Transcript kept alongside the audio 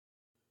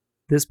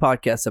This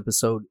podcast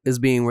episode is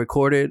being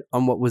recorded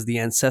on what was the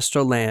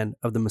ancestral land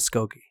of the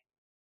Muskogee.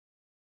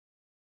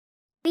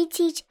 We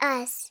teach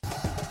us.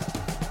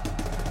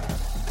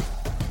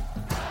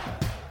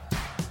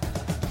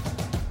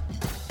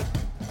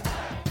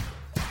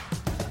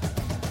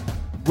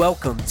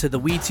 Welcome to the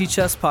We Teach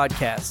Us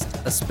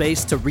podcast, a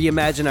space to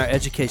reimagine our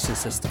education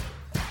system.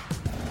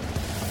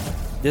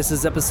 This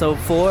is episode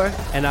 4,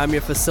 and I'm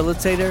your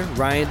facilitator,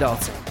 Ryan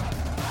Dalton.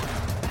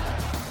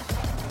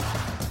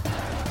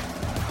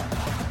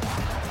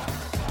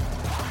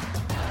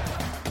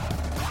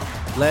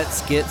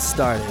 Let's get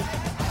started.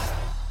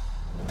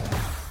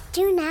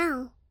 Do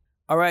now.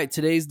 All right,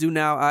 today's Do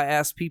Now, I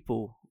ask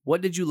people,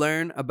 what did you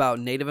learn about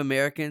Native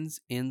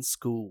Americans in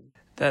school?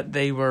 That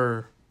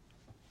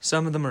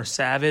some of them are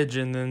savage,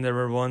 and then there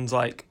were ones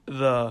like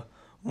the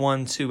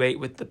ones who ate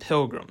with the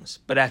Pilgrims.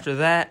 But after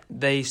that,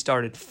 they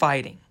started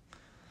fighting.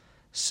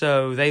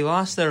 So they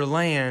lost their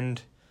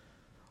land,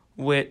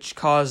 which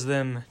caused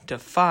them to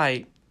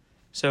fight.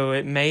 So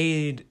it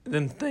made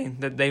them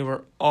think that they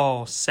were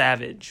all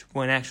savage,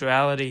 when in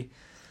actuality,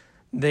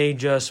 they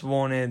just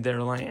wanted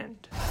their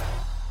land.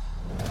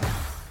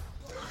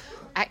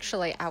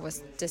 Actually, I was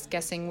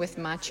discussing with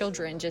my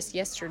children just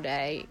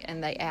yesterday,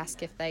 and they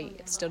asked if they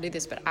still do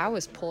this, but I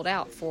was pulled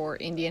out for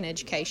Indian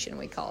education,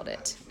 we called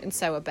it. And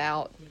so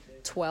about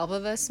 12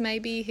 of us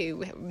maybe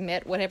who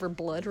met whatever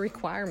blood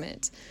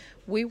requirement,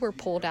 we were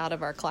pulled out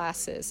of our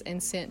classes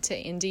and sent to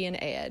Indian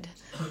Ed,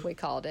 we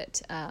called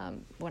it,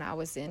 when I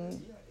was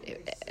in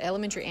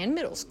elementary and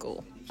middle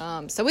school.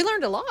 So we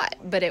learned a lot,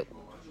 but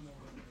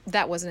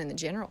that wasn't in the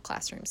general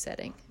classroom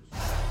setting.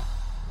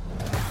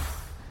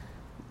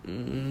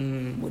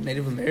 With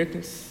Native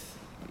Americans,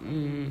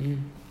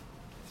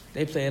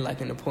 they play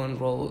like an important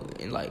role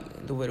in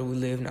like the way that we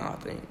live now.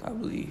 I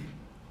believe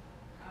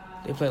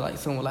they play like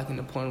somewhat like an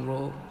important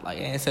role, like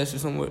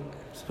ancestors, somewhat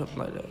something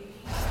like that.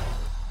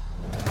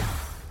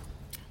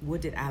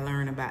 What did I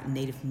learn about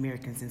Native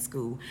Americans in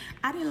school?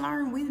 I didn't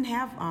learn. We didn't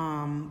have.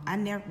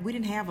 We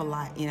didn't have a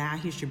lot in our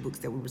history books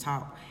that we were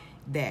taught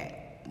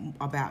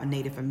about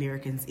Native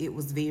Americans. It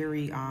was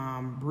very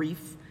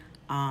brief.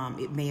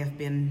 It may have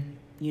been,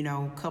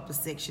 a couple of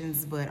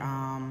sections, but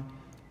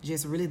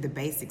just really the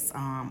basics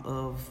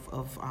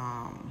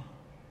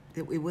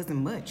it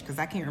wasn't much, because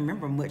I can't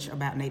remember much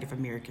about Native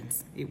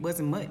Americans. It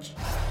wasn't much.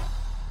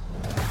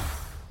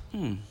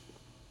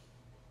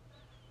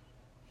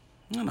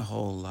 Not a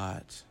whole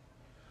lot.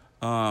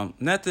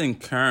 Nothing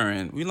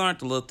current. We learned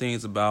the little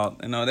things about,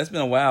 that's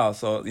been a while,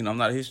 so, I'm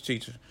not a history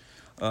teacher,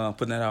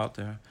 putting that out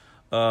there.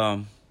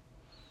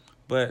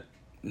 But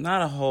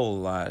not a whole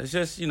lot. It's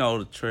just,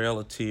 the Trail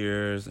of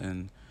Tears,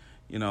 and,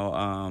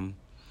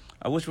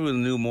 I wish we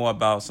knew more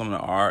about some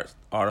of the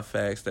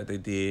artifacts that they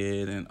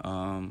did. And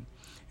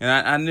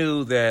I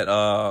knew that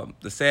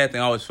the sad thing,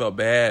 I always felt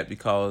bad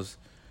because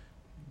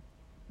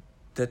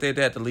that they'd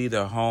have to leave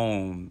their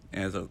home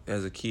as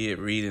a kid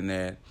reading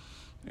that.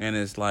 And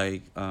it's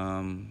like,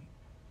 that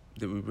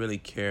we really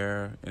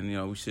care,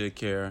 and, we should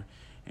care.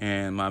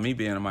 And me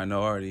being a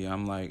minority,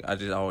 I'm like, I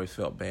just always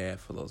felt bad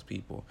for those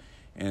people.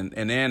 And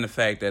then the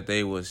fact that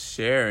they was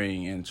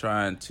sharing and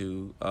trying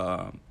to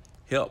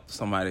help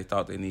somebody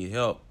thought they need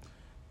help,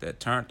 that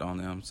turned on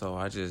them. So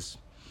I just,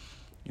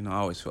 I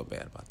always felt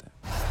bad about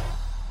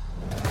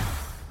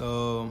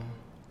that.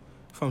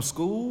 From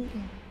school,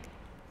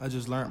 I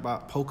just learned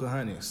about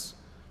Pocahontas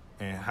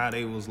and how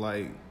they was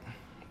like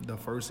the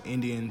first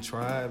Indian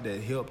tribe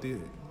that helped it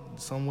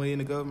some way in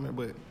the government.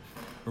 But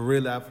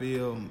really, I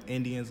feel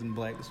Indians and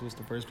blacks was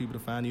the first people to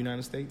find the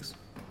United States.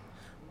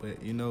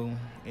 But,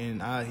 in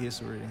our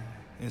history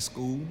in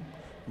school,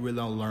 we really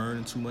don't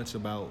learn too much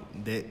about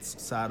that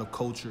side of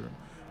culture.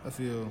 I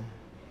feel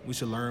we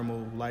should learn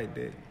more like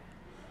that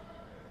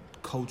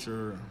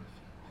culturalized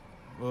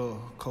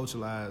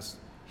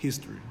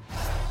history.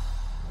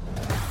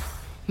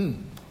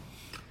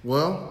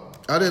 Well,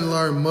 I didn't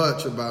learn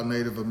much about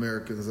Native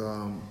Americans.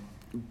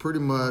 Pretty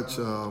much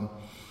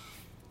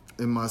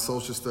in my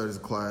social studies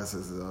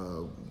classes,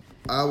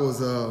 I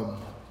was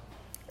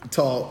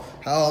taught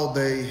how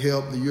they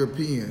helped the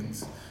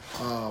Europeans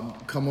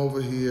come over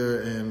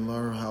here and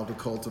learn how to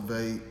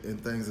cultivate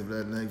and things of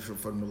that nature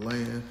from the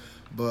land,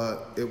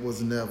 but it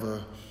was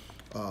never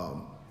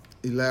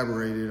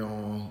elaborated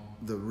on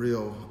the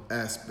real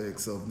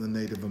aspects of the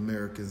Native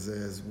Americans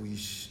as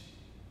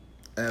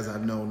I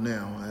know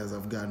now, as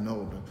I've gotten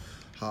older,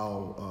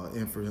 how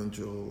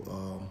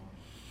influential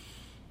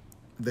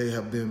they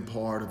have been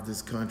part of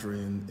this country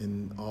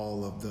in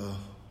all of the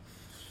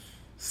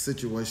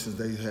situations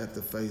they had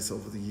to face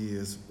over the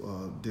years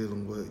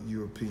dealing with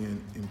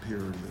European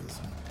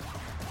imperialism.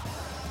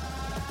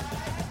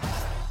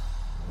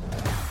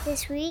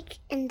 This week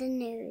in the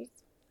news.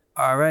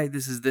 All right,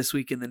 this is This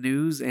Week in the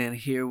News, and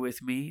here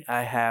with me,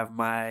 I have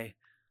my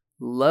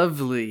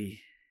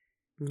lovely,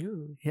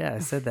 I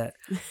said that,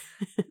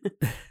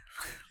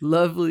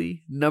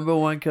 lovely number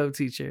one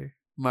co-teacher,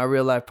 my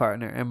real life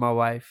partner, and my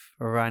wife,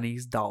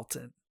 Ronnie's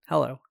Dalton.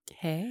 Hello.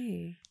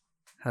 Hey.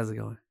 How's it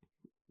going?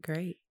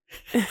 Great.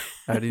 I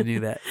already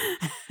knew that.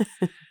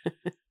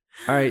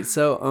 All right,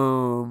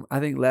 so I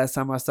think last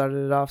time I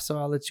started it off, so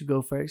I'll let you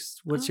go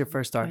first. What's your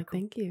first article?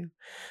 Thank you.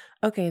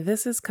 Okay,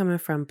 this is coming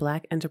from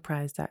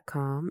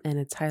blackenterprise.com, and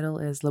the title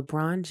is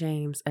LeBron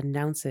James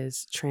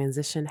Announces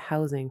Transition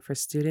Housing for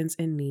Students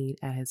in Need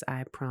at His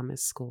I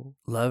Promise School.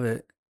 Love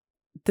it.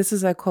 This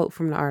is a quote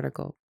from the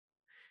article.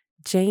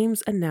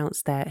 James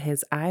announced that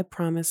his I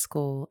Promise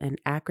School in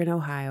Akron,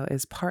 Ohio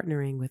is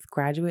partnering with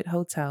Graduate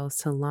Hotels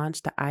to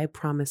launch the I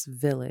Promise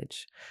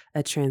Village,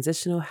 a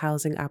transitional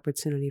housing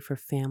opportunity for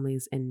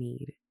families in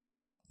need.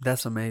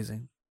 That's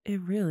amazing.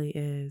 It really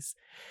is.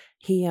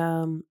 He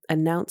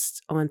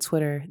announced on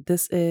Twitter,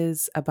 this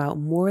is about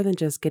more than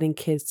just getting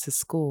kids to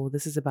school.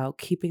 This is about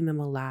keeping them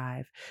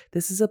alive.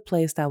 This is a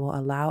place that will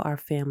allow our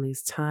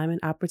families time and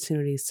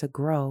opportunities to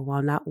grow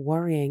while not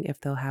worrying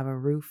if they'll have a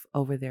roof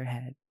over their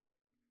head.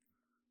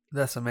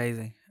 That's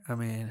amazing. I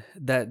mean,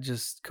 that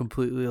just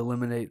completely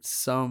eliminates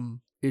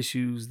some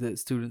issues that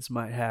students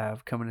might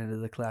have coming into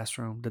the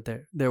classroom,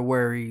 that their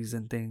worries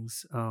and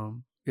things.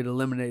 It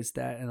eliminates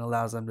that and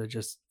allows them to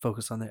just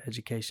focus on their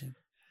education.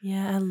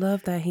 Yeah, I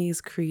love that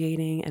he's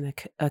creating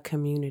a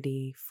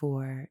community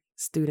for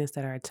students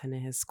that are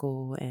attending his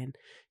school and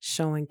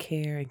showing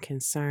care and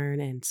concern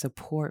and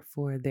support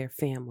for their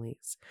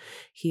families.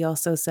 He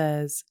also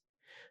says,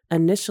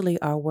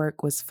 initially, our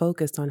work was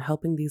focused on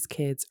helping these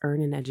kids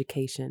earn an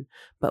education,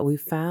 but we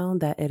found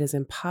that it is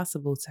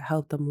impossible to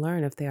help them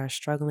learn if they are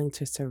struggling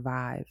to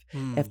survive,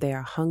 if they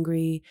are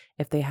hungry,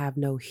 if they have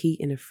no heat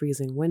in a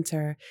freezing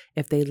winter,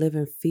 if they live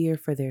in fear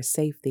for their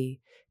safety.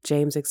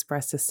 James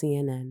expressed to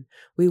CNN,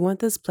 we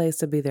want this place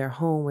to be their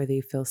home where they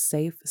feel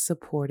safe,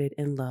 supported,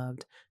 and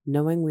loved,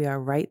 knowing we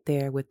are right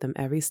there with them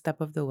every step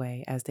of the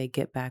way as they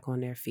get back on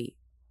their feet.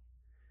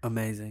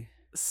 Amazing.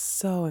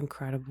 So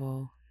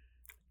incredible.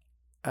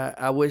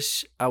 I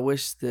wish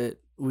that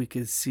we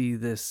could see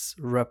this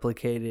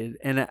replicated,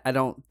 and I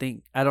don't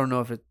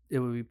know if it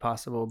would be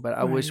possible, but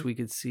I wish we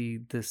could see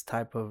this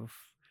type of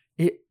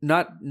it.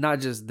 Not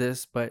just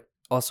this, but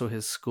also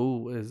his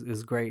school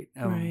is great.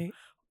 Right.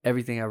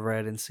 Everything I've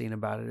read and seen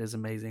about it is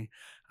amazing.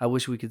 I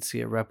wish we could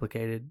see it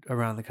replicated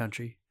around the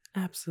country.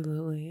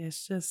 Absolutely.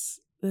 It's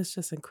just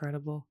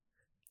incredible.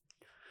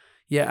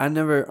 Yeah, I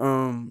never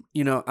I'm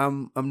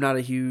not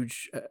a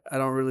huge, I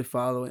don't really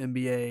follow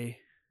NBA,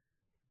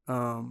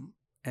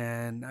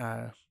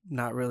 and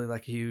not really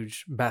like a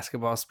huge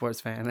basketball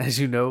sports fan, as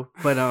you know,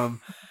 but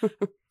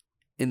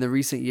in the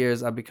recent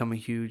years I've become a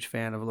huge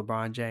fan of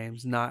LeBron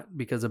James, not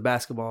because of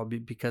basketball,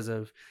 but because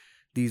of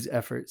these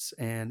efforts,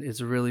 and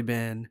it's really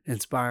been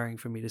inspiring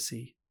for me to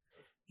see.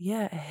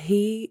 Yeah,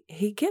 he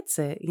gets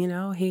it.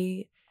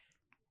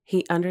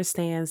 He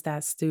understands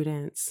that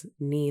students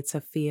need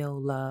to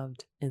feel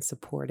loved and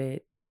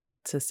supported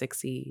to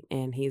succeed,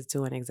 and he's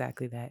doing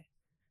exactly that.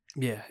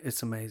 Yeah,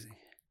 it's amazing.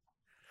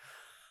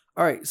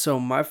 All right, so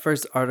my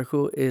first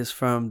article is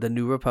from the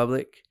New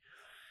Republic,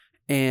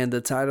 and the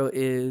title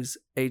is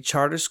 "A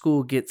Charter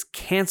School Gets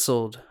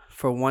Canceled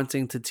for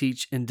Wanting to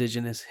Teach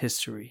Indigenous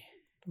History."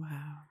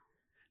 Wow.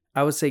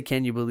 I would say,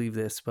 can you believe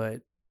this? But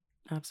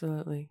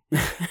absolutely.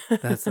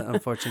 That's the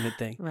unfortunate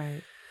thing.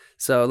 Right.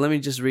 So let me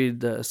just read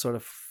the sort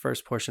of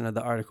first portion of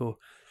the article.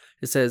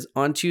 It says,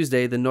 on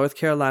Tuesday, the North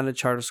Carolina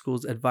Charter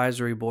Schools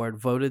Advisory Board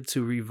voted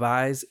to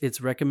revise its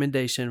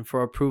recommendation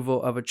for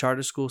approval of a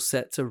charter school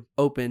set to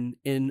open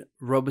in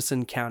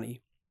Robeson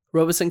County.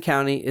 Robeson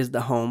County is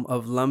the home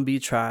of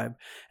Lumbee Tribe,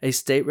 a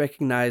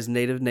state-recognized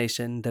Native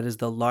nation that is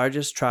the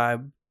largest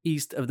tribe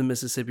east of the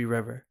Mississippi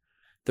River.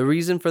 The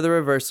reason for the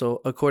reversal,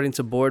 according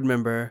to board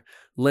member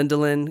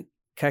Lindalyn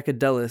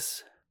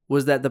Kakadelis,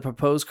 was that the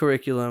proposed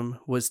curriculum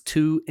was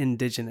too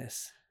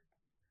indigenous.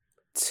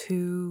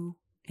 Too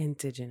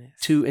indigenous.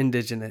 Too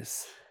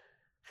indigenous.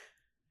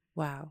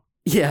 Wow.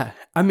 Yeah.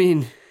 I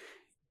mean,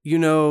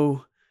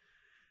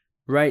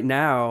 right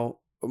now,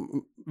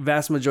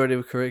 vast majority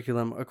of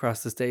curriculum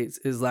across the states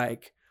is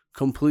like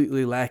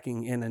completely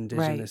lacking in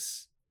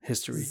indigenous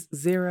history.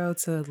 Zero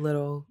to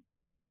little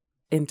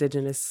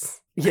indigenous.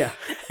 Yeah.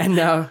 And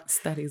now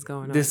studies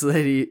going on. This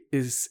lady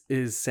is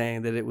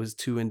saying that it was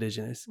too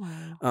indigenous.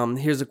 Wow.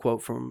 Here's a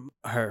quote from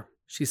her.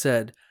 She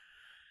said,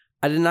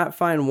 I did not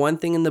find one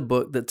thing in the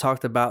book that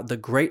talked about the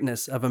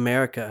greatness of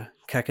America,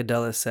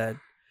 Kakadelis said.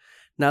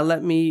 Now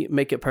let me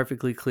make it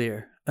perfectly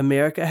clear.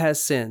 America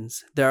has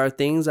sins. There are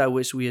things I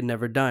wish we had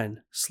never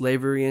done,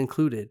 slavery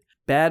included,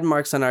 bad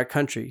marks on our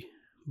country.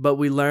 But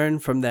we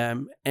learned from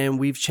them, and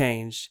we've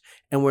changed,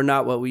 and we're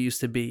not what we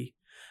used to be.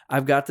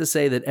 I've got to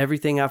say that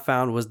everything I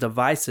found was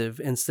divisive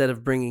instead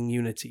of bringing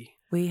unity.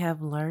 We have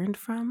learned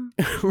from?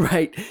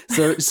 Right.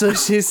 So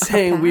she's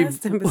saying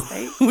we've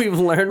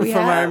learned from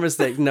our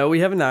mistake. No,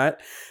 we have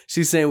not.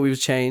 She's saying we've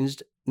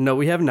changed. No,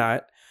 we have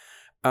not.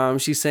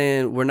 She's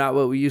saying we're not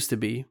what we used to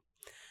be.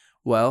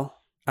 Well,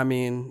 I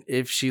mean,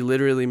 if she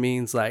literally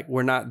means like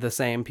we're not the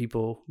same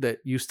people that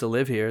used to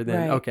live here,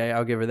 then okay,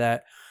 I'll give her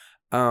that.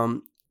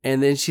 And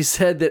then she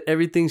said that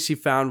everything she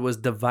found was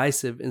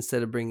divisive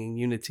instead of bringing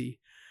unity.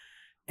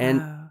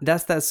 And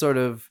that's that sort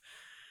of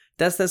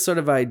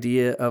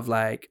idea of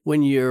like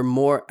when you're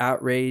more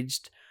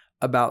outraged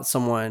about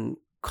someone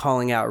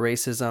calling out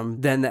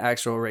racism than the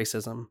actual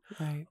racism.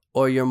 Right.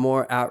 Or you're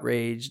more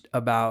outraged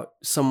about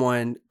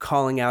someone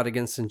calling out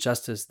against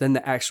injustice than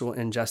the actual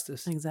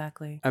injustice.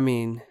 Exactly. I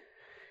mean,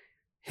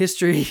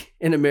 history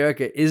in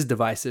America is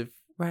divisive.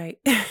 Right.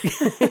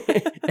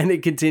 And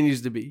it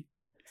continues to be.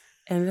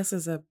 And this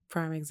is a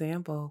prime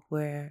example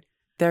where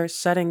they're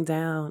shutting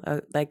down,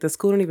 like the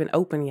school didn't even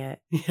open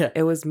yet. Yeah.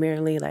 It was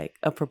merely like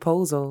a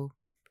proposal,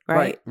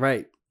 right?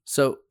 Right.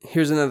 So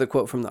here's another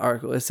quote from the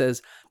article. It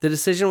says, "The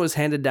decision was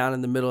handed down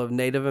in the middle of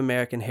Native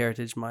American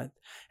Heritage Month,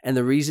 and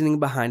the reasoning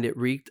behind it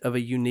reeked of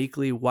a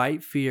uniquely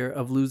white fear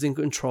of losing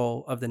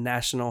control of the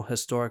national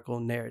historical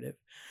narrative."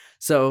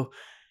 So,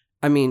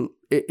 I mean,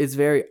 it's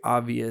very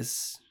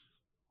obvious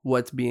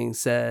what's being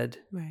said,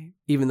 Right.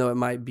 even though it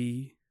might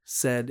be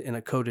said in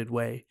a coded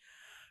way.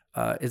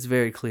 It's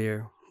very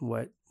clear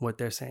what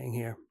they're saying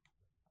here.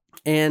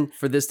 And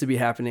for this to be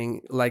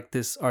happening, like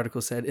this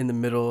article said, in the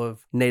middle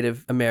of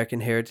Native American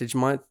Heritage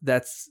Month,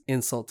 that's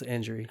insult to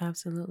injury.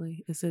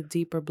 Absolutely. It's a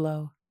deeper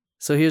blow.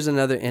 So here's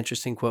another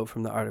interesting quote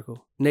from the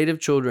article. "Native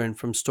children,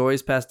 from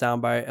stories passed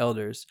down by our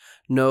elders,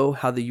 know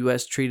how the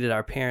U.S. treated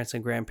our parents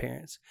and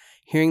grandparents.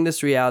 Hearing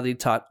this reality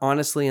taught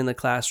honestly in the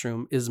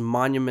classroom is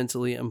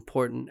monumentally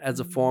important as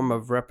a form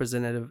of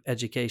representative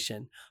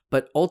education.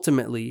 But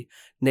ultimately,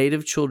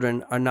 Native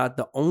children are not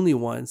the only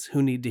ones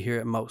who need to hear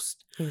it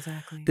most."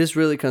 Exactly. This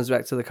really comes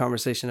back to the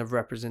conversation of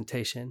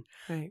representation.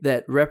 Right.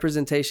 That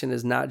representation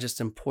is not just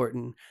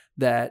important,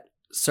 that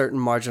certain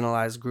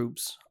marginalized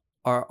groups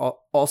are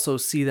also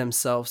see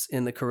themselves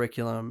in the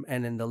curriculum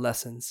and in the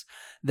lessons,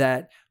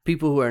 that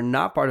people who are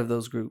not part of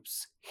those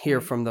groups hear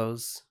from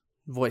those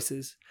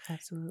voices.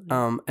 Absolutely.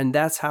 And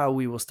that's how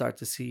we will start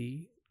to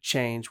see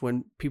change,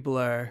 when people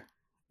are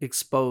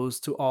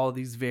exposed to all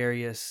these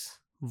various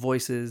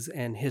voices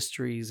and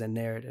histories and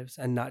narratives,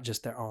 and not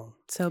just their own.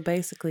 So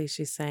basically,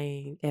 she's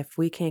saying if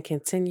we can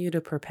continue to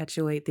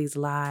perpetuate these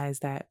lies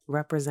that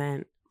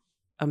represent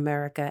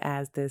America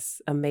as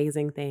this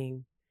amazing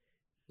thing,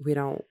 we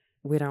don't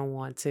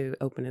want to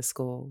open a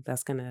school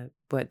that's gonna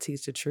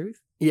teach the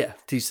truth. Yeah,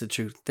 teach the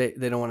truth. They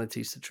don't want to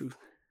teach the truth.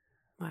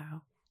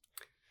 Wow.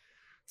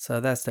 So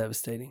that's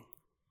devastating.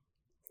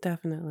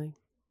 Definitely.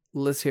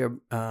 Let's hear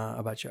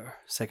about your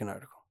second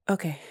article.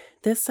 Okay,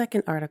 this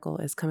second article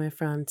is coming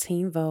from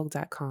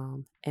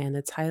TeenVogue.com, and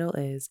the title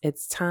is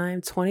 "It's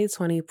Time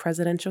 2020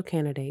 Presidential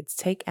Candidates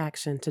Take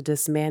Action to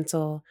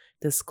Dismantle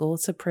the School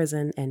to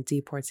Prison and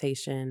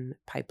Deportation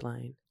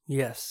Pipeline."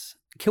 Yes.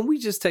 Can we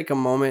just take a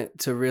moment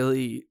to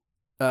really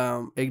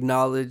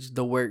acknowledge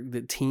the work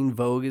that Teen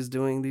Vogue is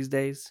doing these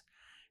days?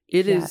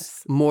 It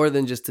is more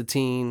than just a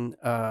teen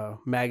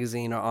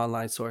magazine or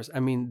online source. I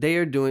mean, they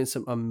are doing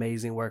some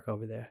amazing work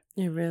over there.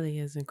 It really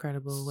is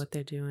incredible what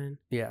they're doing.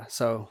 Yeah,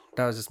 so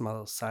that was just my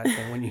little side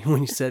thing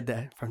when you said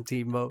that, from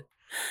Teen Vogue.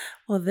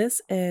 Well,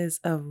 this is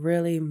a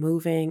really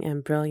moving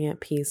and brilliant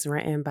piece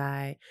written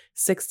by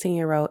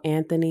 16-year-old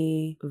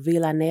Anthony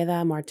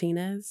Villaneda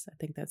Martinez. I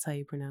think that's how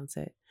you pronounce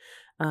it.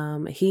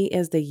 He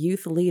is the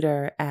youth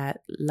leader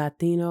at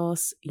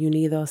Latinos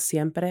Unidos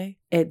Siempre.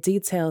 It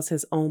details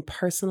his own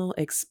personal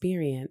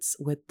experience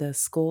with the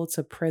school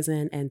to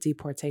prison and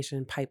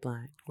deportation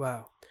pipeline.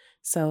 Wow.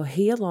 So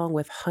he, along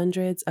with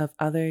hundreds of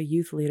other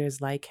youth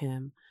leaders like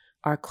him,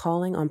 are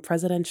calling on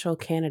presidential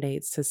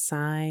candidates to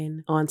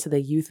sign onto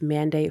the youth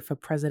mandate for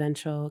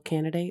presidential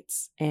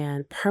candidates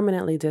and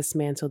permanently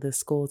dismantle the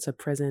school to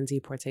prison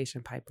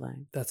deportation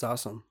pipeline. That's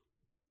awesome.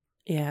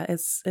 Yeah,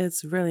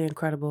 it's really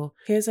incredible.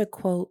 Here's a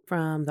quote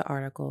from the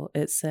article.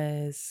 It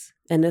says,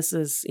 and this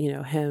is,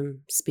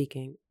 him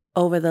speaking.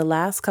 "Over the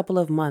last couple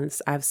of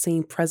months, I've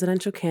seen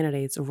presidential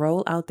candidates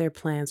roll out their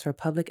plans for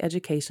public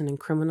education and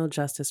criminal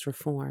justice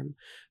reform.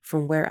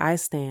 From where I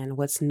stand,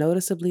 what's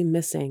noticeably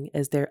missing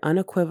is their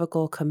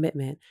unequivocal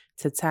commitment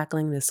to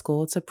tackling the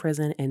school to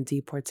prison and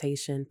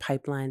deportation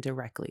pipeline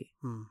directly.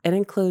 It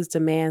includes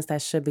demands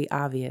that should be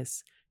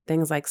obvious.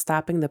 Things like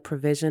stopping the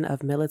provision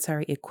of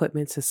military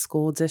equipment to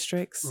school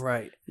districts.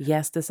 Right.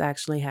 Yes, this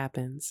actually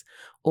happens.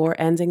 Or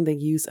ending the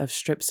use of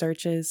strip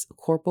searches,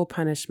 corporal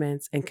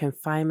punishments, and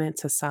confinement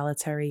to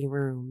solitary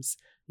rooms.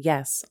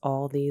 Yes,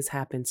 all these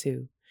happen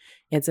too.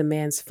 It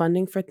demands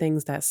funding for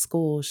things that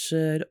schools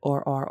should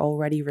or are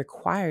already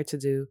required to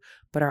do,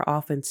 but are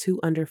often too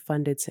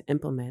underfunded to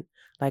implement,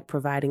 like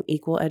providing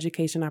equal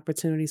education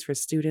opportunities for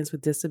students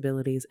with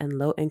disabilities and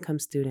low-income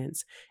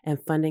students,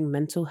 and funding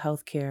mental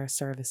health care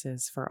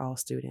services for all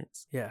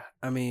students." Yeah,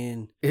 I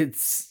mean,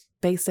 it's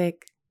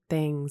basic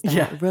things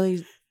that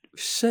really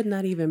should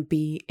not even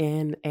be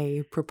in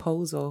a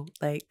proposal.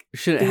 Like,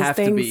 shouldn't have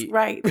to be.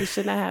 Right, they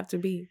should not have to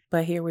be,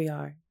 but here we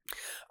are.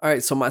 All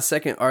right, so my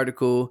second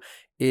article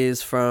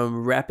is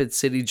from Rapid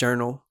City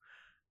Journal.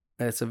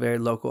 It's a very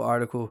local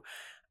article.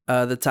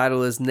 The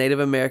title is "Native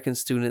American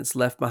Students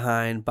Left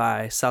Behind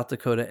by South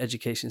Dakota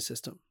Education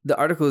System." The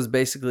article is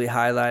basically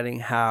highlighting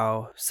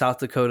how South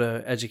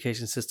Dakota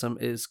education system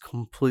is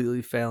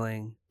completely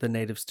failing the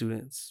Native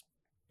students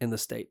in the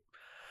state.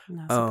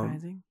 Not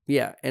surprising.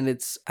 Yeah, and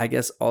it's, I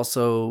guess,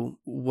 also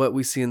what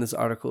we see in this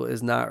article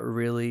is not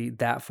really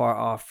that far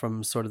off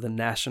from sort of the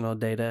national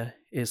data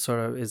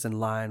is in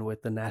line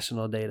with the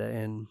national data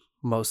in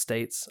most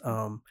states.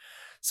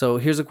 So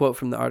here's a quote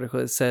from the article.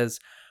 It says,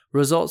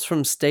 results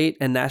from state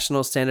and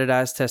national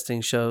standardized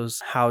testing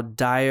shows how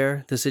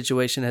dire the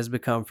situation has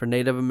become for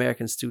Native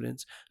American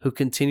students who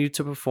continue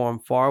to perform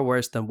far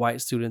worse than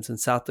white students in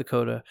South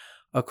Dakota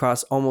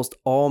across almost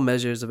all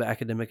measures of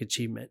academic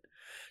achievement.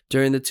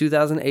 During the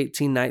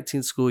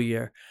 2018-19 school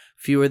year,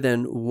 fewer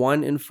than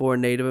 1 in 4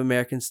 Native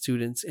American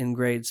students in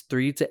grades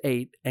 3 to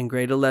 8 and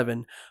grade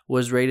 11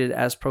 was rated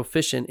as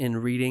proficient in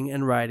reading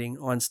and writing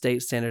on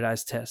state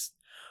standardized tests.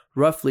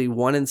 Roughly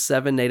 1 in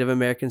 7 Native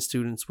American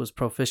students was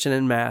proficient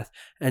in math,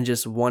 and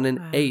just 1 in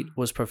 8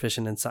 was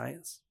proficient in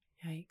science.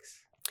 Yikes.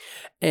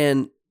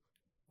 And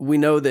we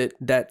know that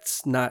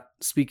that's not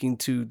speaking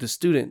to the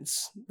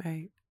students'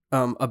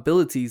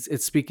 abilities.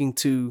 It's speaking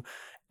to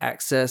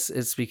access.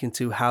 It's speaking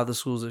to how the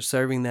schools are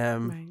serving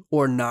them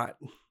or not.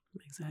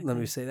 Exactly. Let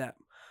me say that.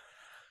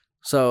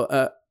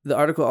 So the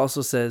article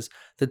also says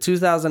the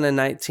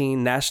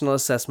 2019 National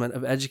Assessment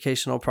of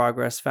Educational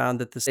Progress found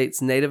that the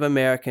state's Native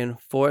American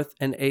 4th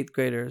and 8th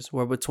graders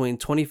were between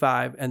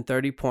 25 and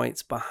 30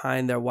 points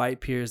behind their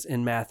white peers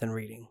in math and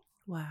reading.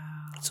 Wow.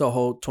 So a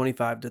whole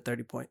 25 to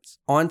 30 points.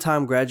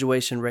 On-time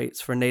graduation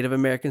rates for Native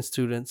American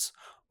students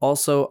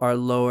also are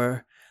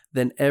lower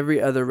than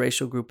every other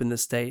racial group in the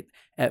state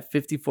at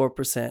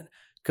 54%,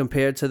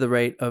 compared to the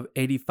rate of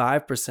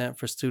 85%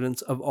 for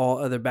students of all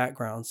other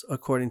backgrounds,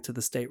 according to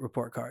the state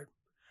report card.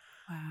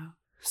 Wow.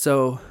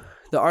 So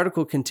the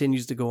article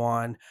continues to go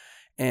on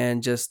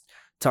and just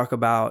talk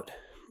about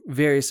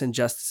various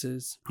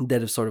injustices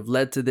that have sort of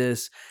led to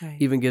this,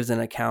 even gives an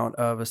account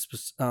of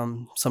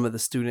some of the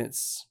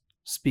students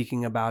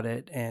speaking about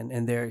it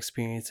and their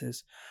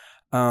experiences.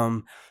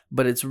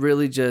 But it's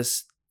really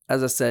just,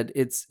 as I said,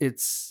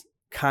 it's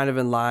kind of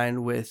in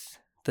line with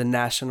the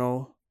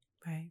national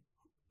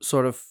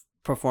sort of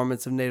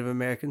performance of Native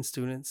American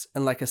students.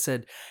 And like I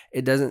said,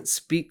 it doesn't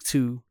speak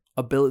to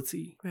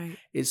ability.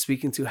 It's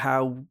speaking to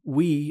how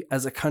we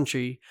as a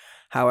country,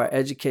 how our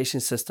education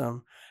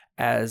system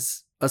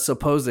as a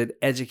supposed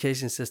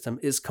education system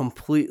is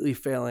completely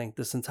failing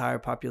this entire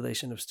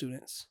population of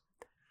students.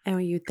 And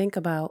when you think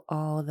about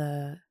all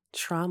the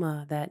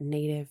trauma that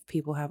Native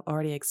people have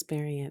already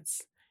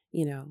experienced,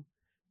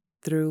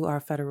 through our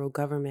federal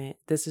government,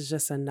 this is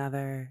just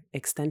another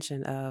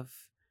extension of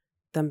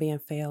them being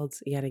failed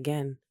yet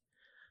again.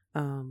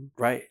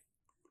 Right.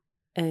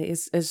 And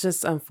it's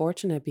just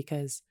unfortunate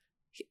because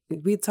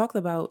we talked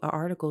about an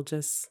article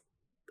just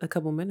a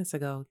couple minutes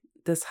ago,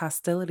 this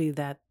hostility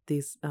that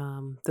this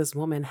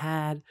woman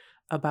had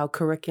about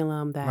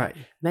curriculum that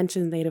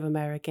mentions Native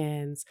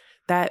Americans,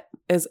 that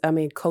is,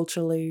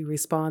 culturally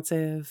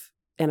responsive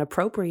and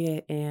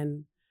appropriate.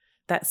 And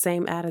that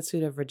same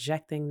attitude of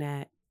rejecting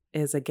that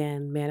is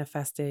again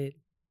manifested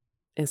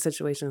in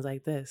situations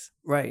like this.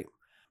 Right.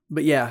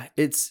 But yeah,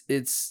 it's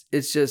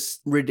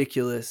just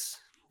ridiculous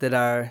that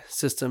our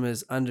system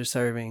is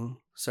underserving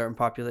certain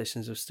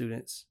populations of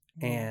students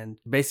and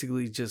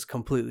basically just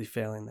completely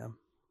failing them.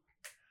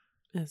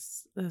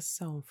 That's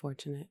so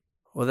unfortunate.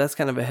 Well, that's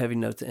kind of a heavy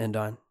note to end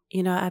on.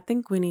 I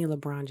think we need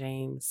LeBron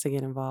James to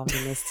get involved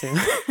in this too.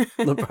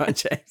 LeBron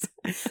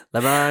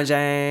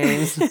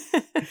James.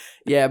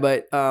 Yeah,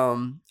 but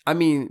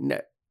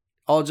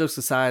all jokes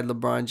aside,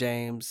 LeBron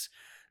James,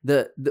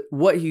 the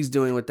what he's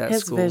doing with that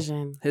school,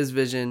 his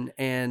vision,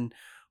 and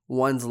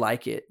ones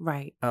like it.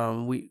 Right.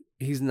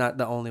 He's not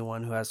the only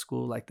one who has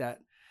school like that.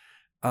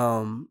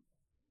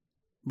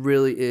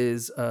 Really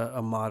is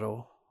a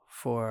model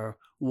for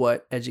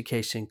what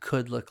education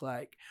could look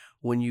like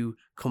when you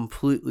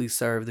completely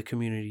serve the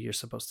community you're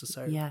supposed to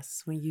serve.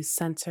 Yes, when you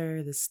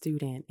center the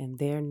student and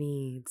their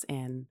needs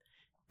and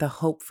the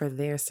hope for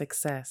their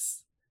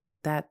success.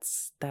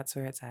 That's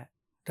where it's at.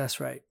 That's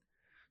right.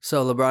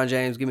 So LeBron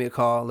James, give me a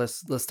call.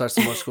 Let's start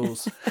some more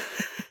schools.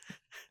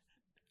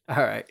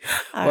 All right.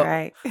 All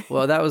right.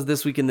 Well, that was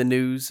This Week in the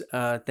News.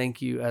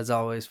 Thank you, as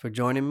always, for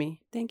joining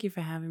me. Thank you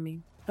for having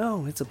me.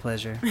 Oh, it's a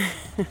pleasure.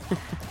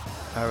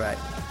 All right.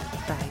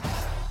 Bye.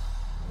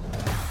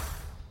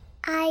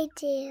 I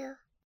do.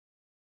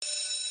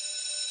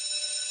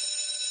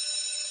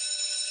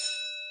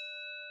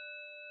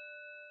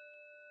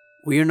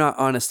 We are not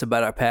honest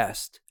about our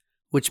past,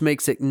 which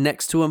makes it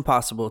next to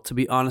impossible to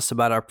be honest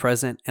about our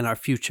present and our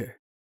future.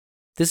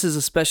 This is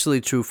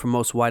especially true for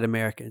most white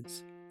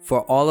Americans.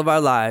 For all of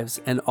our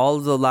lives and all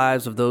of the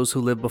lives of those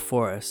who lived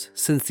before us,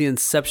 since the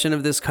inception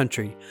of this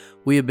country,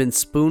 we have been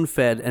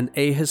spoon-fed an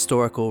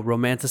ahistorical,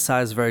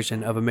 romanticized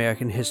version of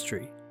American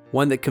history,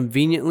 one that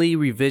conveniently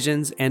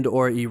revisions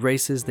and/or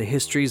erases the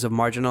histories of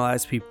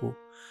marginalized people,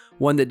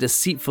 one that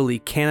deceitfully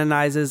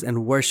canonizes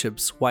and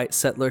worships white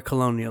settler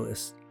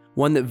colonialists,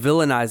 one that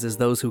villainizes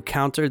those who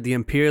countered the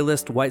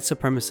imperialist, white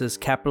supremacist,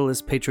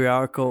 capitalist,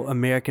 patriarchal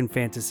American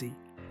fantasy.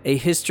 A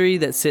history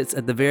that sits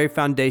at the very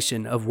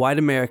foundation of white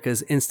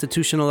America's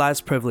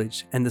institutionalized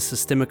privilege and the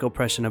systemic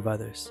oppression of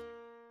others.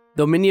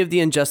 Though many of the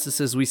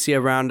injustices we see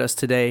around us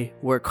today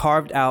were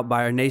carved out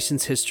by our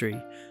nation's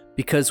history,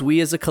 Because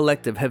we as a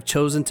collective have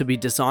chosen to be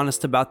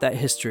dishonest about that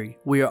history,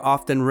 we are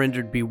often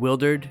rendered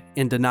bewildered,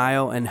 in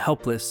denial, and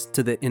helpless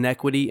to the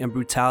inequity and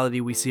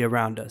brutality we see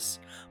around us.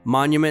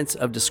 Monuments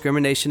of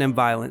discrimination and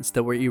violence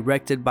that were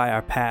erected by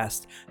our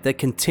past that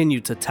continue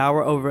to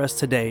tower over us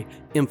today,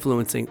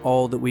 influencing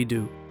all that we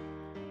do.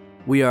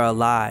 We are a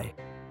lie.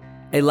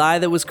 A lie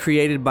that was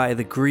created by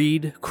the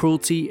greed,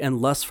 cruelty, and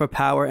lust for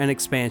power and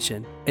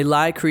expansion. A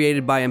lie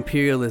created by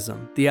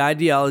imperialism, the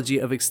ideology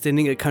of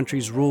extending a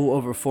country's rule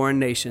over foreign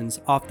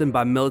nations, often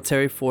by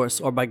military force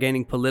or by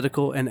gaining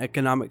political and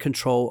economic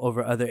control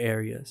over other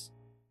areas.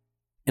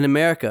 In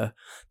America,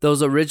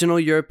 those original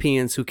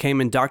Europeans who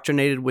came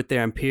indoctrinated with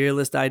their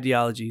imperialist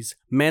ideologies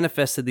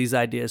manifested these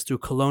ideas through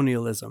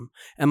colonialism,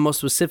 and most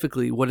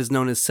specifically what is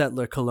known as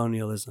settler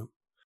colonialism.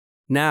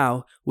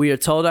 Now, we are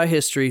told our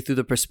history through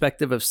the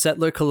perspective of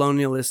settler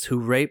colonialists who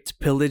raped,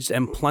 pillaged,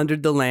 and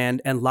plundered the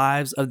land and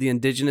lives of the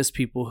indigenous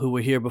people who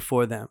were here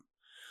before them.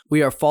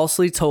 We are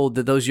falsely told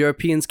that those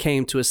Europeans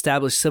came to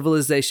establish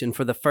civilization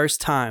for the first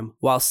time,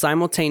 while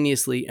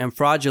simultaneously and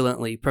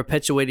fraudulently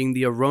perpetuating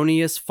the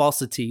erroneous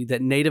falsity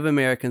that Native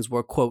Americans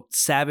were, quote,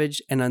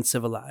 savage and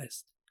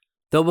uncivilized.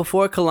 Though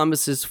before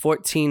Columbus's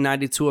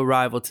 1492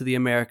 arrival to the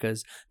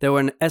Americas, there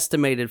were an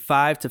estimated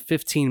 5 to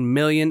 15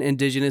 million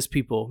indigenous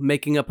people,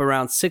 making up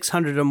around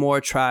 600 or more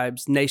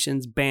tribes,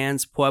 nations,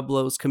 bands,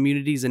 pueblos,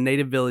 communities, and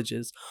native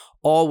villages,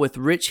 all with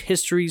rich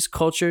histories,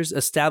 cultures,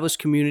 established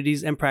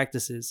communities, and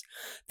practices.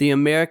 The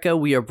America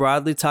we are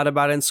broadly taught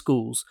about in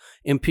schools,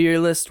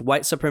 imperialist,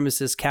 white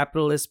supremacist,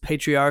 capitalist,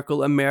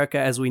 patriarchal America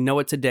as we know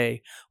it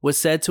today, was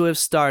said to have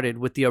started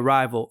with the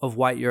arrival of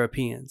white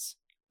Europeans.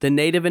 The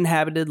native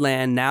inhabited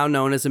land now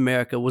known as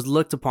America was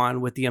looked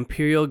upon with the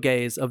imperial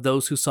gaze of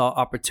those who saw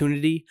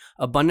opportunity,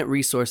 abundant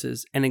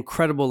resources, an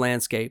incredible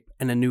landscape,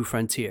 and a new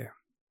frontier.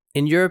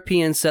 In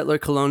European settler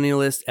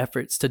colonialist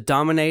efforts to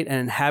dominate and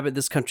inhabit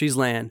this country's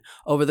land,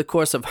 over the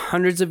course of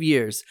hundreds of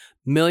years,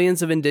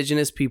 millions of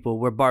indigenous people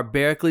were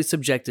barbarically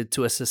subjected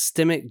to a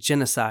systemic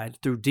genocide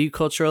through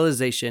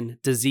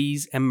deculturalization,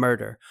 disease, and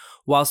murder,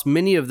 whilst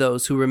many of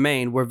those who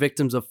remained were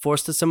victims of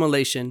forced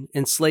assimilation,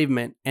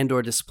 enslavement,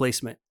 and/or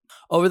displacement.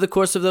 Over the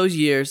course of those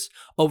years,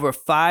 over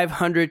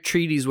 500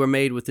 treaties were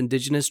made with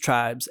indigenous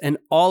tribes, and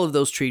all of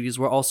those treaties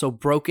were also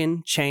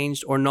broken,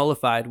 changed, or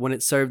nullified when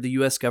it served the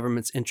U.S.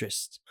 government's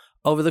interests.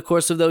 Over the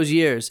course of those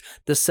years,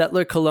 the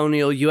settler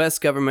colonial U.S.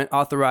 government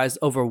authorized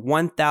over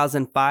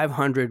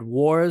 1,500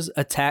 wars,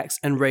 attacks,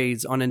 and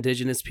raids on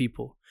indigenous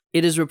people.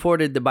 It is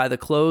reported that by the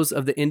close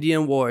of the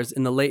Indian Wars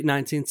in the late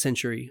 19th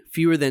century,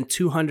 fewer than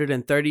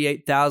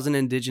 238,000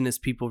 indigenous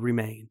people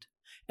remained.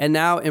 And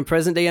now, in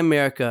present-day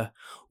America,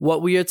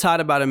 what we are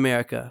taught about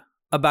America,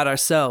 about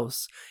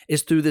ourselves,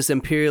 is through this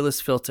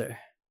imperialist filter.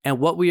 And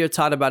what we are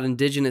taught about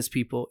indigenous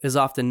people is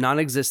often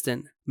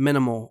non-existent,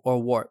 minimal,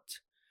 or warped.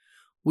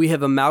 We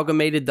have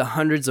amalgamated the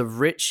hundreds of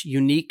rich,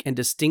 unique, and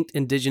distinct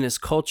indigenous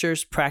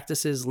cultures,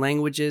 practices,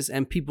 languages,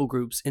 and people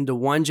groups into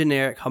one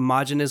generic,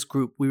 homogeneous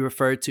group we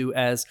refer to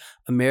as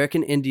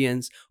American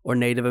Indians or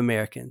Native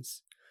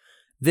Americans.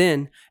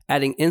 Then,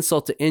 adding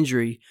insult to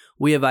injury,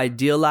 we have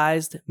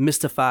idealized,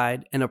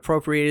 mystified, and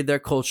appropriated their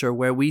culture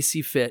where we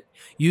see fit,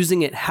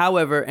 using it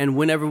however and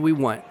whenever we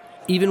want,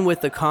 even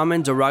with the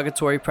common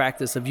derogatory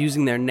practice of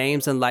using their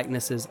names and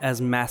likenesses as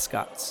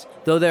mascots.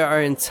 Though there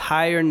are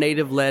entire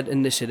Native-led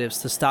initiatives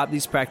to stop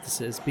these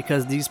practices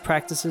because these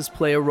practices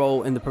play a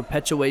role in the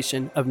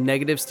perpetuation of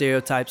negative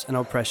stereotypes and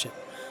oppression,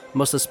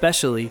 most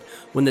especially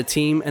when the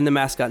team and the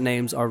mascot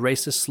names are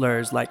racist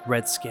slurs like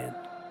Redskin.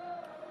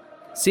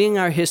 Seeing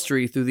our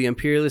history through the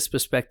imperialist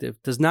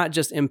perspective does not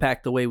just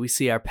impact the way we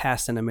see our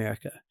past in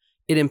America.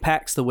 It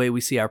impacts the way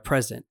we see our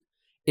present.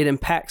 It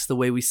impacts the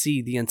way we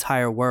see the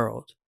entire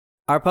world.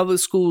 Our public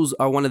schools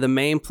are one of the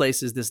main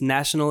places this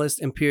nationalist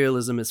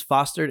imperialism is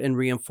fostered and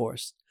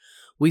reinforced.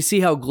 We see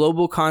how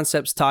global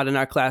concepts taught in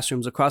our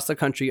classrooms across the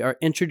country are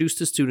introduced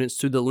to students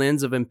through the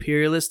lens of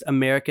imperialist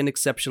American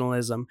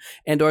exceptionalism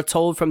and are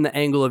told from the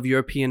angle of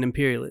European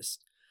imperialists.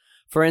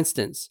 For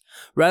instance,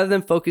 rather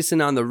than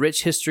focusing on the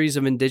rich histories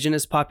of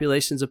indigenous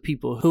populations of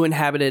people who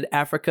inhabited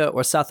Africa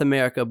or South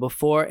America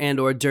before and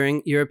or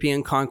during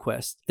European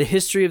conquest, the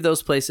history of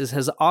those places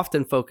has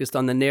often focused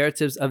on the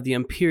narratives of the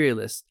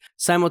imperialists,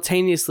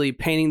 simultaneously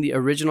painting the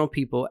original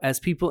people as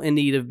people in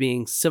need of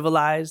being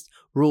civilized,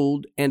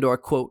 ruled, and or,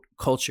 quote,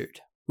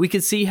 cultured. We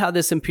can see how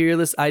this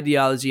imperialist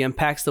ideology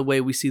impacts the way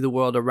we see the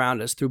world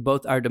around us through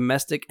both our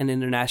domestic and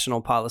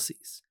international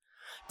policies.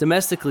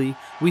 Domestically,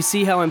 we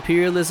see how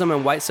imperialism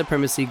and white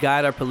supremacy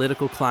guide our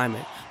political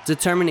climate,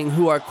 determining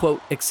who are,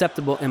 quote,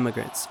 acceptable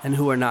immigrants and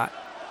who are not.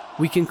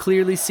 We can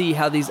clearly see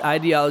how these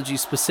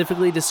ideologies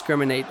specifically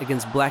discriminate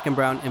against black and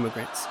brown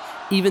immigrants,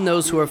 even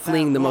those who are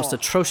fleeing the most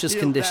atrocious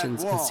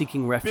conditions and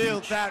seeking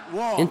refuge.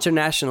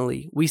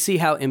 Internationally, we see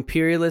how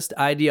imperialist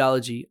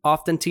ideology,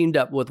 often teamed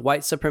up with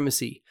white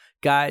supremacy,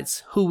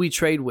 guides who we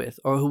trade with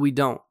or who we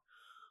don't,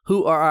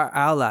 who are our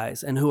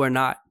allies and who are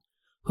not,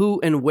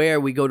 who and where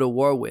we go to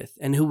war with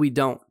and who we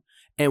don't,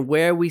 and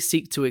where we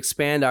seek to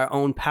expand our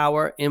own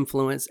power,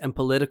 influence, and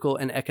political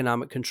and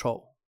economic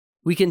control.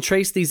 We can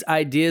trace these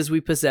ideas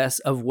we possess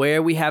of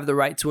where we have the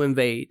right to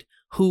invade,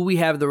 who we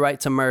have the right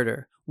to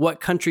murder,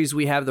 what countries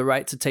we have the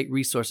right to take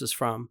resources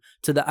from,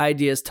 to the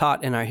ideas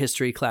taught in our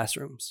history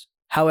classrooms.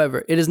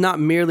 However, it is not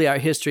merely our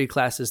history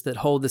classes that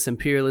hold this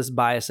imperialist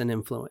bias and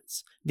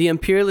influence. The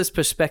imperialist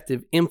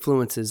perspective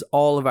influences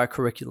all of our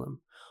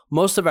curriculum.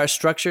 Most of our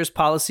structures,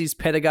 policies,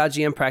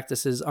 pedagogy, and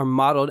practices are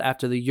modeled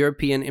after the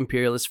European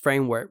imperialist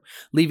framework,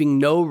 leaving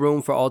no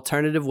room for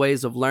alternative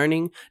ways of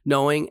learning,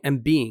 knowing,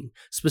 and being,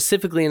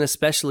 specifically and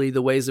especially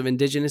the ways of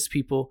indigenous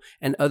people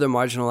and other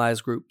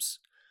marginalized groups.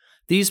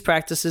 These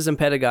practices and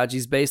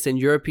pedagogies based in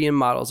European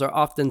models are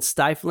often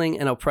stifling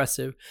and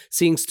oppressive,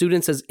 seeing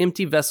students as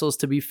empty vessels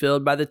to be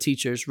filled by the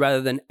teachers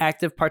rather than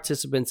active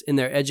participants in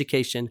their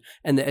education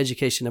and the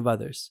education of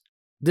others.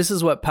 This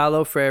is what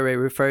Paulo Freire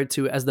referred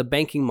to as the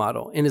banking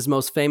model in his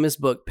most famous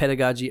book,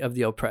 Pedagogy of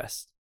the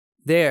Oppressed.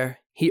 There,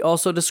 he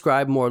also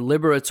described more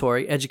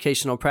liberatory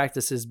educational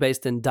practices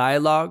based in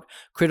dialogue,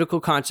 critical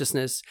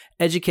consciousness,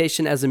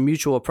 education as a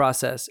mutual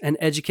process, and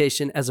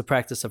education as a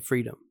practice of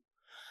freedom.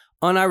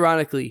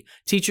 Unironically,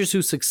 teachers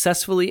who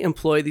successfully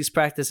employ these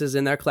practices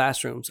in their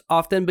classrooms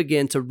often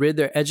begin to rid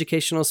their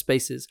educational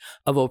spaces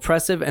of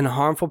oppressive and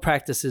harmful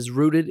practices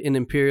rooted in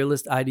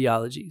imperialist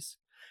ideologies.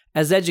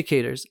 As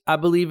educators, I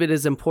believe it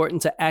is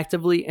important to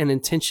actively and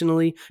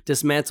intentionally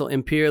dismantle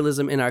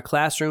imperialism in our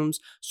classrooms,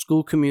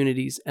 school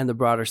communities, and the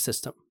broader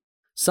system.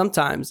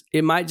 Sometimes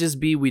it might just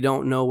be we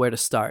don't know where to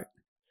start,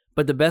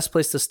 but the best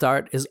place to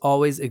start is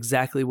always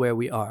exactly where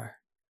we are.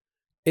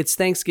 It's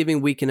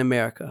Thanksgiving week in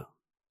America.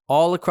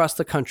 All across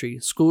the country,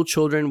 school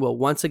children will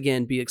once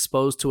again be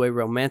exposed to a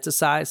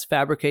romanticized,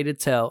 fabricated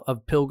tale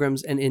of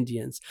pilgrims and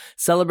Indians,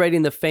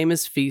 celebrating the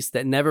famous feast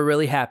that never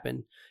really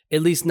happened,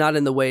 at least not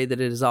in the way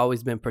that it has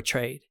always been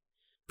portrayed.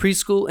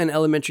 Preschool and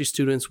elementary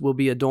students will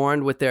be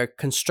adorned with their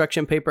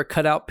construction paper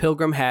cutout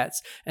pilgrim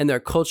hats and their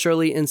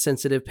culturally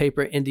insensitive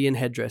paper Indian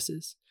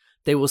headdresses.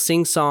 They will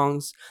sing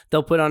songs,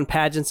 they'll put on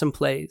pageants and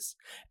plays,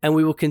 and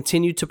we will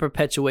continue to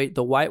perpetuate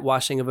the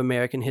whitewashing of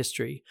American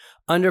history,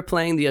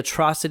 underplaying the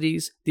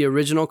atrocities the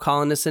original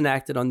colonists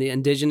enacted on the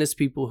indigenous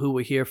people who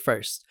were here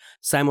first,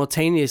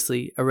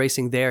 simultaneously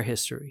erasing their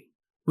history.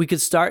 We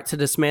could start to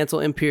dismantle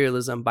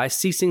imperialism by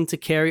ceasing to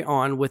carry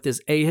on with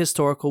this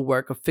ahistorical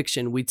work of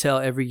fiction we tell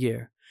every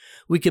year.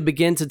 We could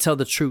begin to tell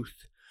the truth.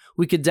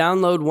 We could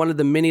download one of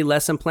the many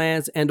lesson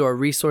plans and/or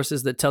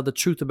resources that tell the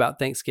truth about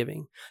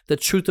Thanksgiving, the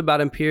truth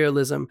about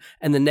imperialism,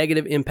 and the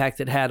negative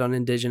impact it had on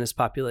indigenous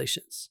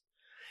populations.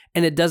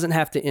 And it doesn't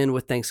have to end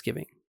with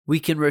Thanksgiving. We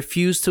can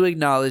refuse to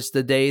acknowledge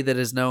the day that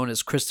is known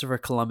as Christopher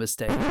Columbus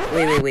Day.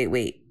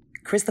 Wait.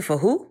 Christopher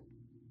who?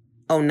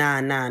 Oh,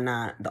 nah.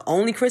 The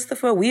only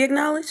Christopher we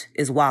acknowledge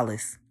is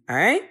Wallace, all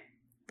right?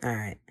 All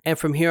right. And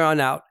from here on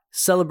out,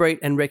 celebrate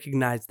and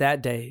recognize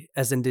that day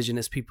as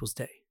Indigenous Peoples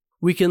Day.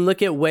 We can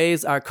look at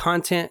ways our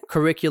content,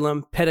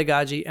 curriculum,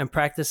 pedagogy, and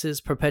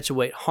practices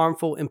perpetuate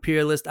harmful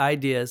imperialist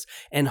ideas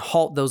and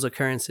halt those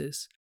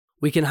occurrences.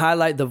 We can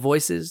highlight the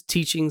voices,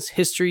 teachings,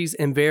 histories,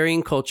 and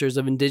varying cultures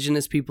of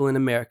Indigenous people in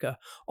America,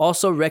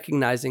 also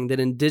recognizing that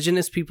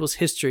Indigenous people's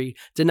history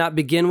did not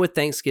begin with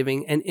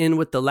Thanksgiving and end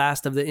with the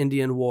last of the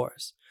Indian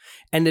Wars.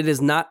 And it is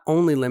not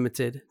only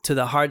limited to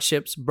the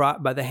hardships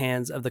brought by the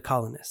hands of the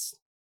colonists.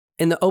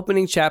 In the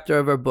opening chapter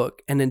of her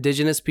book, An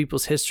Indigenous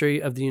People's History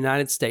of the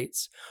United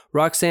States,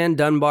 Roxanne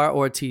Dunbar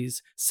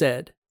Ortiz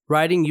said,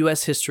 "Writing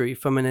U.S. history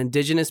from an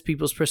indigenous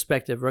people's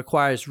perspective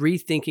requires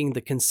rethinking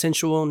the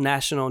consensual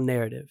national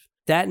narrative.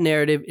 That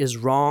narrative is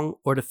wrong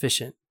or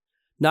deficient,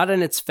 not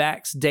in its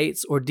facts,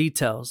 dates, or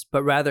details,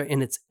 but rather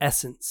in its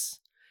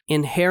essence.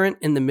 Inherent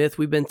in the myth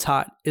we've been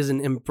taught is an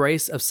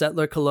embrace of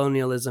settler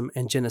colonialism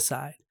and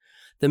genocide.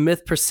 The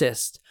myth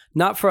persists,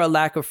 not for a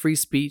lack of free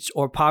speech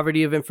or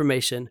poverty of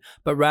information,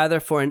 but rather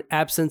for an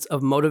absence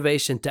of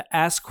motivation to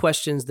ask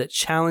questions that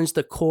challenge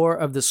the core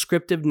of the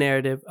scriptive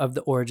narrative of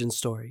the origin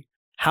story.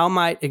 How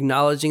might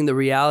acknowledging the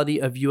reality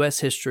of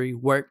U.S. history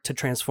work to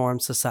transform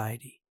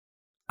society?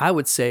 I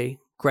would say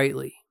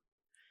greatly.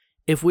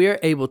 If we are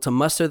able to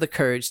muster the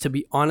courage to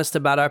be honest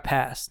about our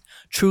past,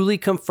 truly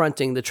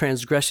confronting the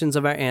transgressions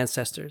of our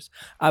ancestors,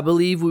 I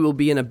believe we will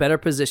be in a better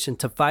position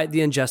to fight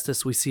the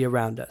injustice we see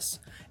around us.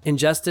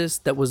 Injustice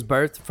that was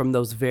birthed from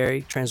those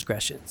very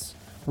transgressions.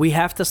 We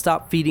have to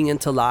stop feeding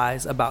into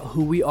lies about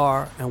who we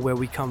are and where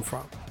we come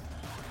from.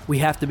 We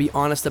have to be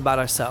honest about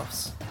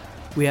ourselves.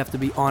 We have to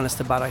be honest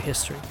about our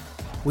history.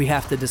 We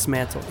have to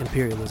dismantle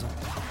imperialism."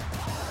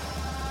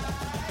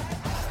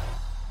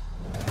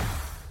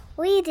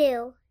 We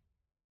do.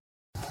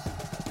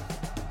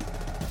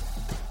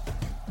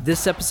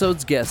 This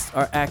episode's guests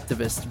are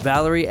activists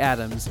Valerie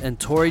Adams and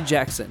Tori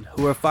Jackson,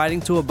 who are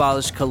fighting to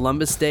abolish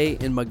Columbus Day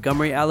in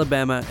Montgomery,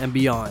 Alabama, and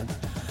beyond.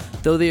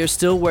 Though they are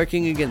still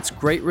working against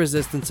great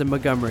resistance in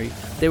Montgomery,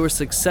 they were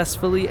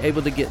successfully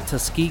able to get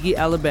Tuskegee,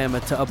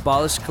 Alabama to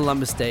abolish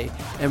Columbus Day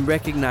and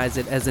recognize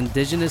it as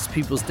Indigenous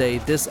Peoples Day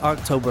this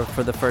October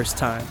for the first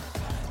time.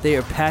 They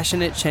are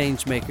passionate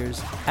change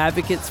makers,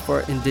 advocates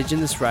for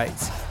Indigenous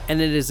rights,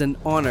 and it is an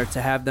honor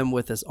to have them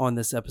with us on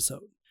this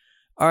episode.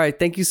 All right.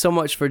 Thank you so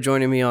much for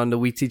joining me on the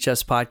We Teach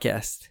Us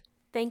podcast.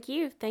 Thank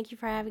you. Thank you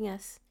for having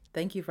us.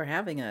 Thank you for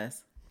having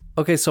us.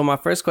 Okay, so my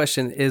first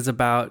question is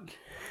about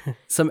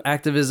some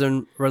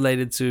activism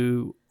related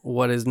to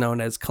what is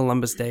known as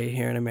Columbus Day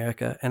here in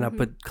America, and I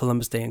put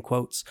Columbus Day in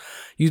quotes.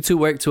 You two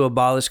worked to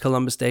abolish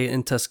Columbus Day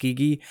in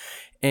Tuskegee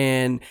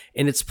and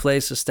in its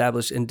place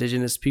establish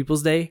Indigenous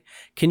Peoples Day.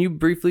 Can you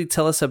briefly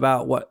tell us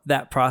about what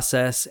that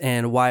process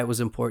and why it was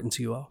important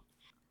to you all?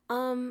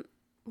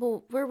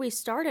 Well, where we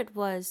started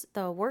was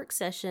the work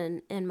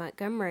session in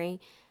Montgomery,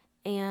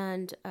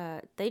 and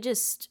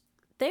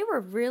they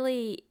were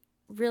really,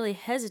 really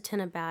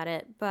hesitant about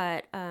it,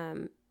 but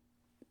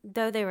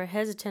though they were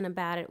hesitant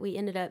about it, we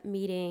ended up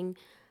meeting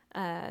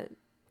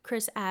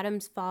Chris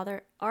Adams'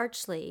 father,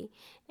 Archley,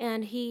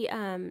 and he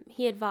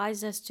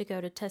advised us to go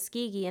to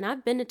Tuskegee. And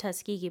I've been to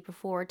Tuskegee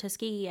before.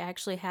 Tuskegee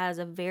actually has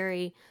a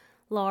very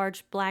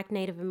large Black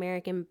Native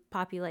American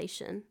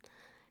population.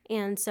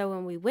 And so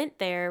when we went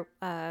there,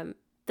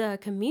 the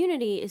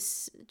community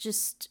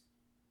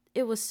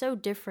it was so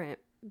different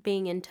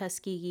being in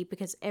Tuskegee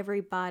because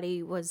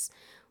everybody was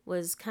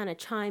kind of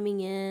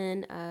chiming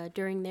in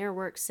during their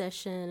work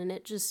session, and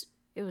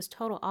it was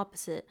total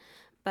opposite.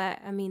 But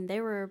I mean, they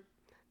were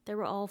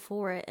all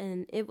for it,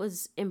 and it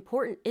was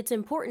important. It's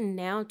important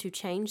now to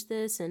change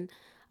this, and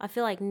I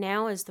feel like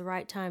now is the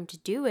right time to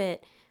do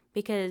it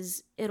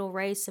because it'll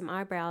raise some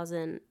eyebrows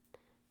and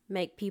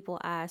make people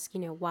ask,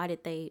 why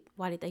did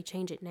they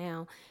change it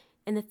now?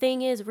 And the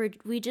thing is,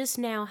 we just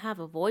now have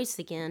a voice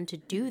again to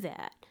do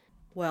that.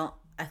 Well,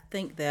 I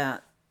think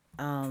that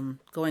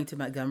going to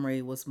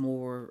Montgomery was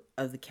more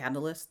of the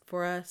catalyst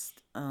for us,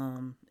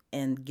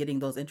 and getting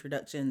those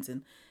introductions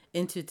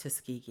into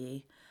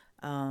Tuskegee.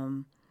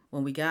 When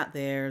we got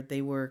there,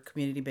 they were a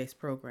community-based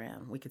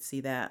program. We could see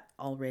that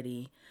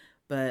already.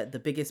 But the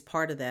biggest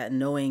part of that,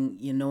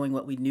 knowing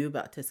what we knew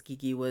about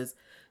Tuskegee, was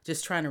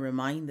just trying to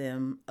remind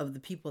them of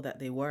the people that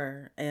they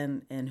were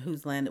and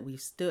whose land that we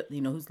stood,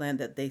 whose land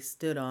that they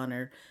stood on,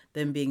 or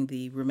them being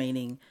the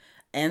remaining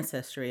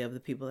ancestry of the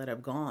people that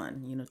have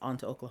gone, on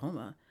to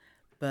Oklahoma.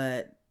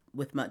 But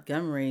with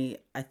Montgomery,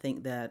 I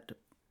think that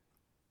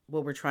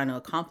what we're trying to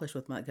accomplish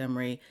with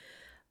Montgomery,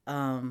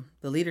 the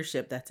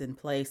leadership that's in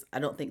place, I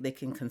don't think they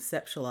can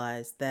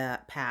conceptualize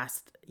that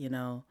past,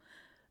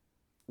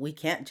 we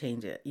can't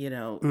change it,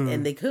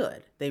 and they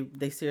could.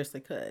 They seriously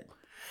could.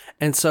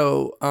 And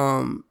so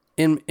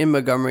in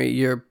Montgomery,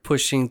 you're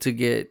pushing to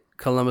get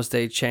Columbus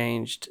Day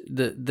changed,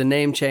 the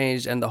name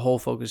changed, and the whole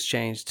focus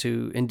changed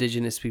to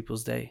Indigenous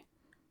Peoples Day.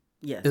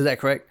 Yes. Is that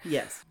correct?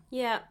 Yes.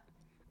 Yeah.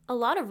 A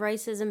lot of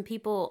racism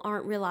people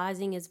aren't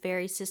realizing is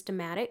very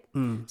systematic.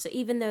 So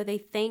even though they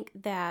think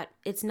that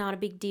it's not a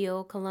big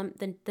deal,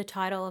 the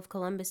title of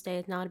Columbus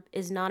Day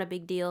is not a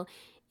big deal,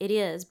 it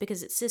is,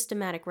 because it's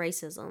systematic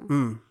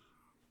racism.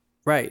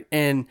 Right.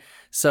 And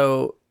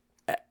so,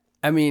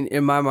 I mean,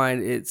 in my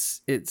mind,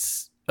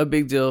 it's a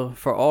big deal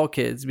for all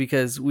kids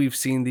because we've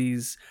seen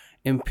these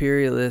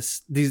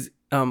imperialists, these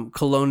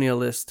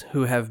colonialists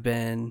who have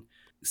been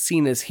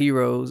seen as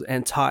heroes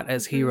and taught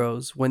as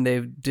heroes when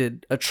they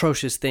did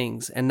atrocious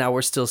things, and now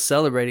we're still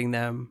celebrating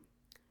them.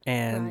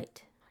 And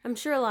right. I'm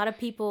sure a lot of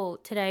people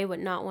today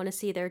would not want to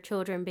see their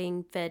children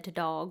being fed to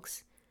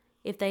dogs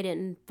if they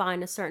didn't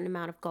find a certain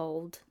amount of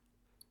gold.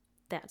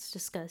 That's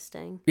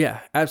disgusting.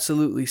 Yeah,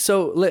 absolutely.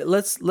 So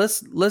let's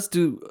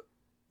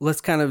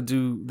kind of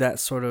do that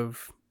sort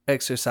of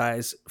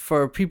exercise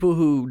for people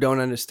who don't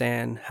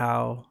understand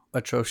how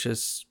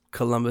atrocious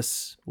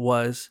Columbus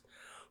was.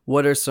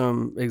 What are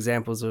some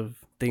examples of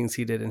things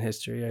he did in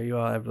history? Are you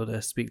all able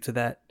to speak to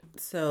that?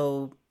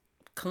 So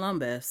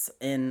Columbus,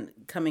 in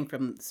coming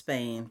from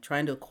Spain,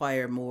 trying to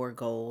acquire more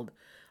gold,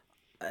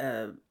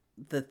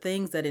 the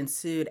things that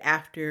ensued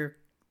after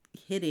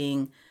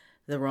hitting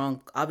the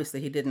wrong, obviously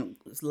he didn't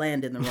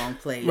land in the wrong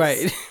place.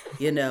 Right.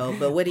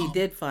 But what he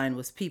did find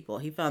was people.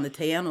 He found the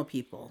Taino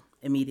people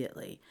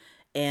immediately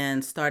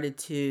and started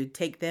to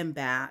take them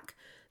back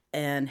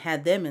and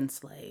had them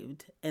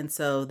enslaved. And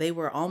so they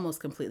were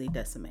almost completely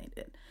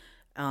decimated.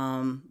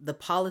 The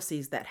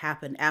policies that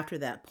happened after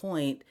that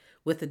point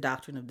with the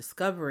doctrine of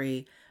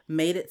discovery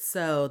made it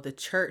so the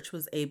church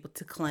was able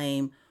to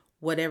claim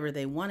whatever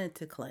they wanted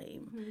to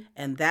claim.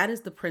 And that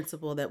is the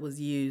principle that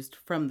was used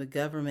from the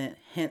government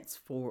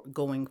henceforth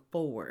going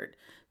forward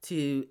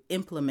to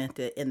implement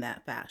it in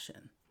that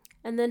fashion.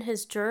 And then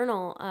his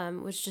journal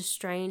was just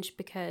strange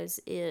because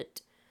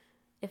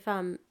if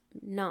I'm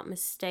not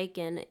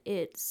mistaken,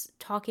 it's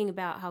talking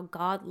about how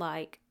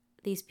godlike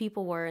these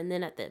people were, and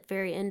then at the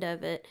very end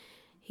of it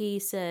he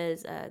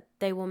says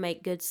they will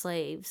make good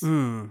slaves.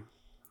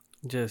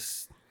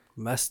 Just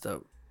messed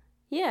up.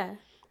 Yeah.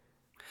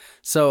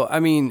 So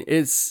I mean,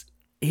 it's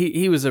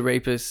he was a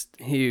rapist.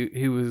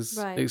 He was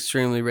right.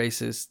 Extremely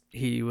racist.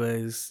 He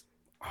was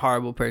a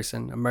horrible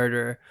person, a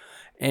murderer,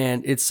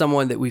 and it's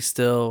someone that we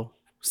still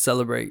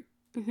celebrate.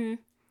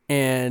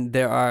 And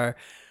there are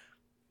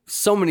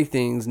so many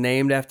things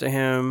named after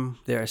him.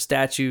 There are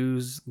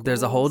statues.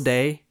 There's a whole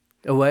day.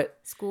 What?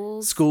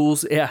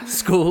 Schools. Yeah,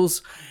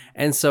 schools.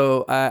 And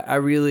so I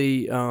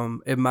really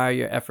admire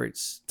your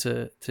efforts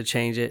to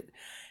change it.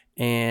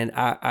 And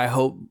I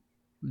hope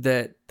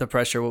that the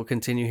pressure will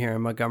continue here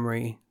in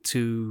Montgomery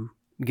to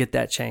get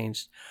that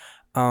changed.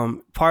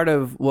 Part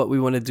of what we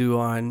want to do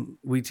on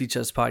We Teach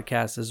Us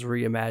podcast is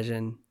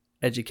reimagine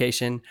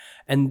education.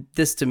 And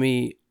this to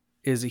me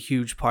is a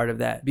huge part of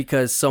that,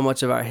 because so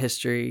much of our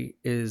history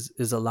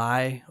is a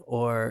lie,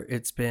 or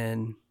it's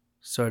been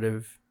sort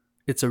of,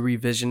 it's a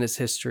revisionist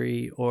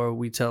history, or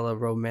we tell a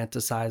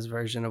romanticized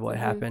version of what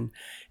happened.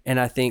 And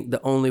I think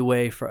the only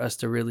way for us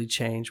to really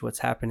change what's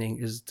happening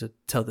is to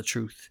tell the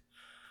truth.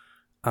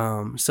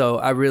 So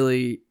I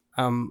really,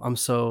 I'm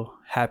so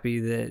happy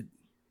that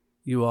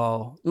you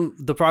all,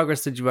 the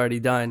progress that you've already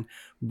done,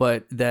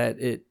 but that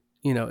it,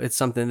 you know, it's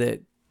something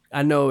that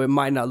I know it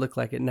might not look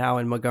like it now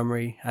in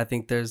Montgomery. I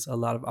think there's a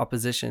lot of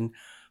opposition,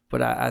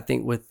 but I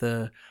think with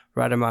the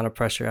right amount of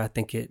pressure, I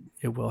think it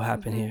will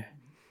happen here.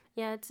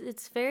 Yeah,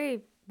 it's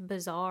very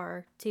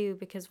bizarre too,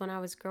 because when I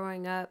was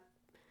growing up,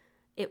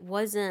 it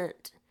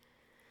wasn't,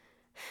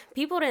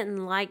 people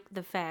didn't like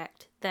the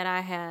fact that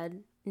I had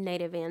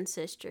Native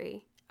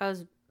ancestry. I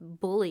was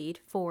bullied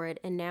for it,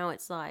 and now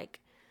it's like,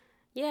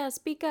 yeah,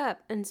 speak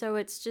up. And so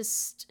it's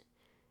just,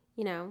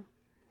 you know,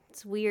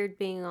 it's weird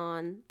being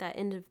on that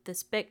end of the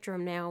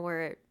spectrum now,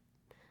 where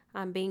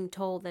I'm being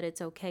told that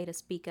it's okay to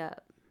speak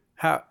up.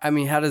 How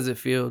does it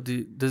feel?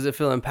 Does it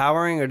feel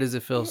empowering, or does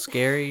it feel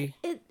scary?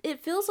 It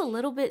feels a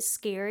little bit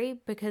scary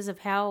because of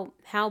how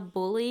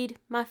bullied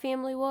my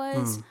family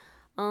was.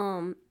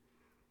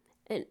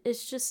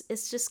 It's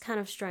just kind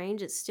of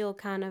strange. It's still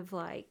kind of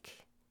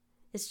like,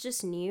 it's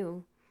just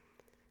new,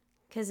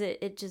 because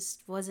it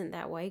just wasn't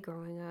that way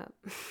growing up.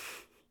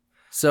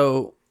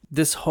 So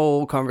this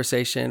whole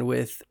conversation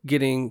with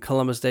getting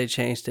Columbus Day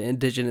changed to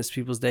Indigenous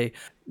Peoples Day,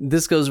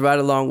 this goes right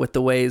along with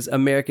the ways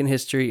American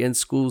history in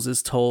schools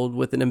is told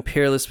with an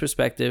imperialist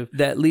perspective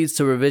that leads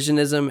to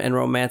revisionism and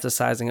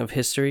romanticizing of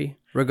history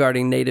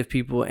regarding Native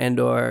people and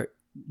or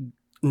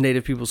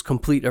Native people's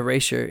complete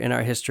erasure in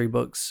our history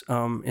books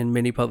in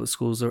many public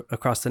schools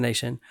across the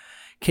nation.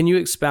 Can you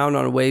expound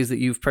on ways that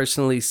you've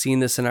personally seen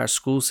this in our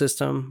school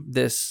system,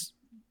 this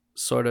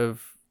sort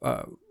of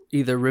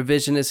either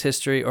revisionist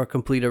history or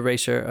complete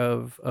erasure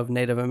of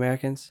Native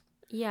Americans?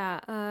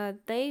 Yeah,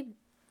 they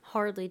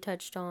hardly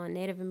touched on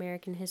Native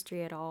American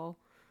history at all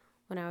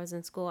when I was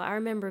in school. I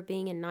remember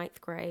being in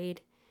 9th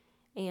grade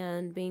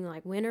and being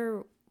like, when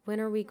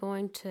are we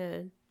going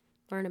to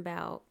learn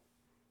about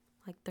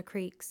like the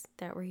Creeks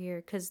that were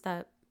here? Because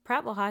the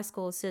Prattville High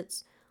School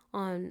sits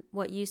on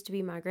what used to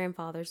be my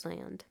grandfather's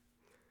land.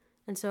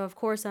 And so, of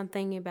course, I'm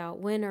thinking about,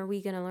 when are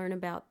we going to learn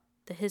about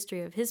the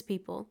history of his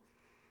people?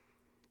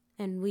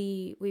 And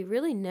we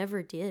really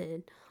never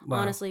did. Wow.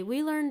 Honestly,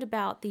 we learned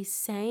about the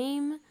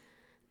same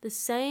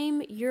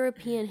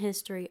European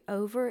history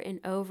over and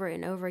over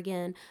and over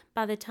again.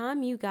 By the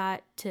time you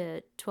got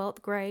to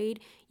 12th grade,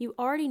 you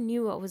already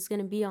knew what was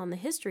going to be on the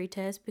history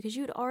test, because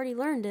you'd already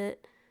learned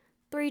it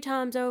 3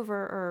 times over,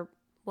 or,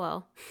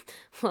 well,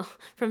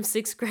 from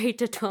 6th grade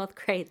to 12th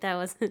grade. That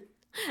wasn't,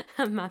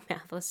 my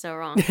math was so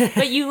wrong.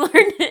 But you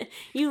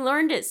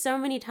learned it so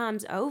many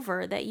times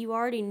over that you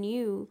already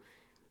knew,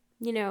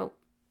 you know,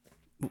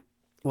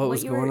 what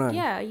was going on.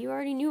 Yeah, you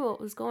already knew what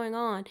was going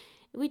on.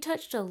 We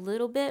touched a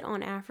little bit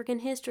on African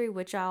history,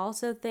 which I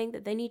also think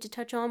that they need to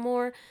touch on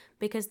more,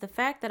 because the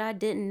fact that I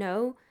didn't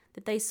know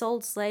that they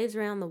sold slaves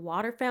around the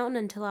water fountain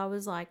until I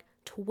was like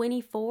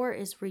 24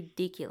 is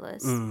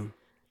ridiculous.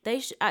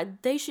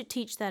 They should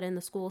teach that in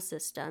the school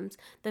systems.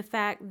 The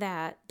fact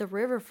that the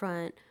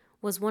riverfront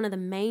was one of the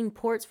main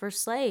ports for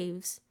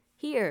slaves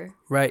here.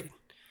 Right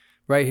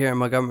here in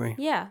Montgomery.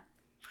 Yeah.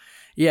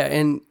 Yeah,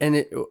 and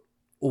it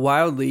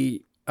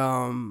wildly,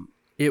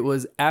 it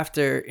was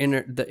after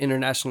the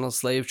international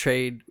slave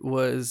trade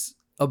was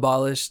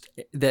abolished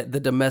that the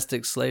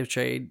domestic slave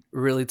trade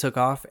really took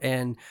off,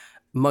 and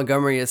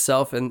Montgomery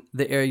itself and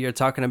the area you're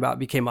talking about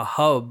became a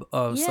hub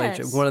of slave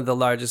trade, one of the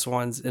largest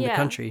ones in the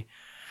country.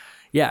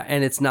 Yeah,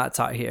 and it's not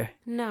taught here.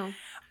 No.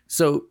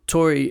 So,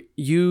 Tori,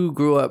 you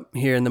grew up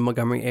here in the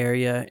Montgomery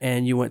area,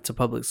 and you went to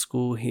public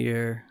school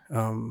here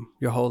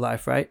your whole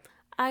life, right?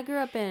 I grew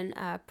up in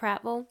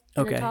Prattville,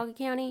 in Autauga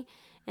County,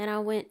 and I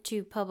went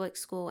to public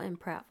school in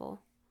Prattville.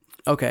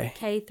 Okay.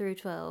 K through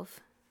 12.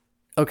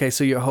 Okay,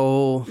 so your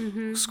whole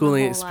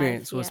schooling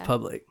experience was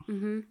public.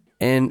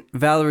 And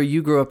Valerie,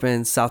 you grew up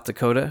in South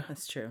Dakota.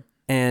 That's true.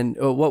 And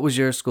what was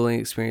your schooling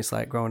experience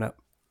like growing up?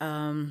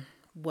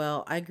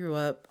 Well, I grew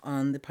up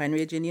on the Pine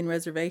Ridge Indian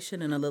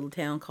Reservation in a little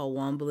town called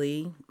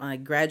Wambelee. My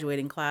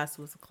graduating class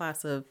was a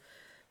class of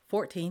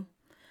 14.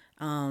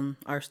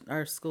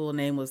 Our school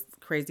name was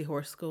Crazy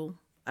Horse School,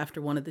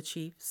 after one of the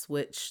chiefs,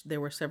 which there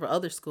were several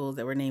other schools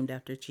that were named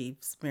after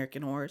chiefs: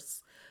 American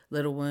Horse,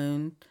 Little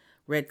Wound,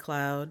 Red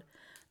Cloud.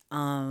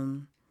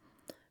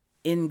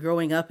 In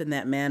growing up in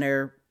that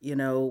manner, you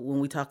know, when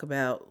we talk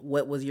about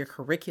what was your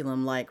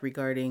curriculum like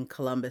regarding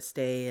Columbus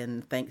Day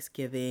and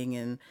Thanksgiving,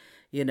 and,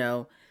 you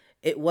know,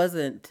 it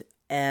wasn't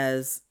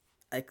as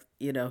like,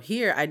 you know,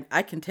 here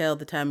I can tell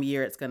the time of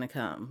year it's going to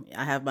come.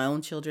 I have my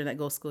own children that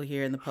go to school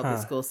here in the public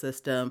school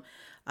system.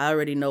 I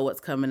already know what's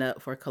coming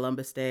up for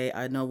Columbus Day.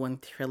 I know when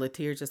Trail of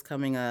Tears is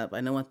coming up.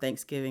 I know when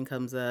Thanksgiving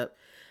comes up.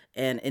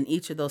 And in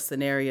each of those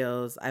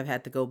scenarios, I've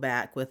had to go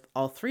back with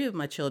all three of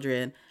my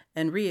children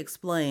and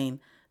re-explain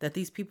that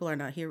these people are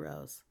not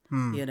heroes,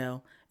 you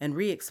know, and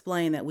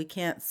re-explain that we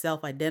can't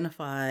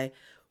self-identify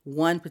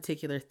one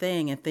particular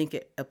thing and think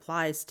it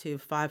applies to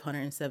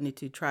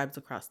 572 tribes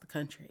across the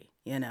country,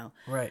 you know.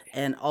 Right.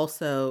 And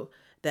also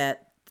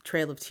that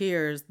Trail of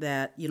Tears,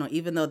 that, you know,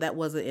 even though that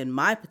wasn't in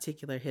my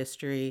particular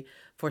history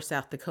for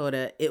South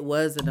Dakota, it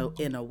was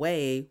in a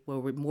way where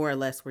we more or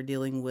less were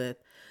dealing with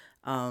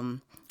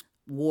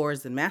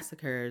wars and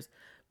massacres.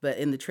 But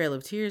in the Trail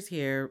of Tears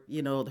here,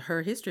 you know,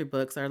 her history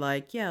books are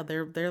like, yeah,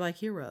 they're like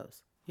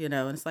heroes, you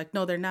know. And it's like,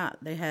 no, they're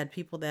not. They had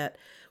people that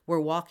were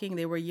walking,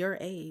 they were your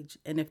age,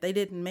 and if they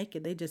didn't make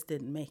it, they just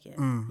didn't make it,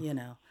 you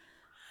know.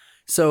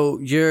 So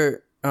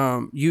you're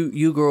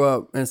you grew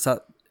up in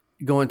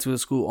going to a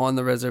school on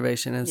the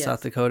reservation in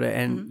South Dakota,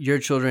 and your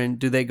children,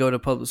 do they go to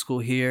public school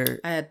here?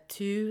 I had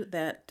two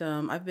that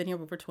I've been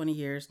here over 20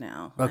 years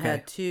now. Okay. I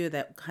had two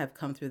that have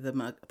come through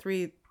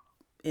three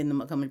in the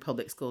Montgomery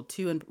Public School,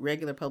 two in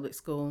regular public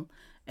school,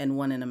 and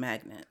one in a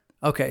magnet.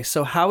 Okay,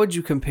 so how would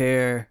you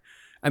compare?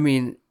 I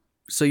mean,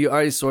 so you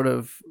already sort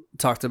of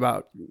talked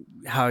about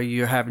how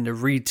you're having to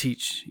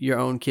reteach your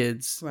own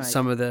kids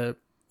some of the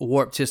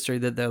warped history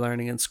that they're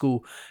learning in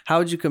school. How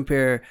would you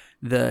compare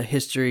the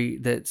history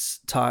that's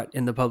taught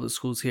in the public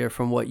schools here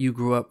from what you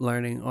grew up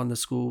learning on the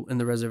school in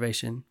the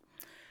reservation?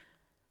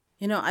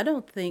 You know, I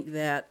don't think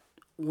that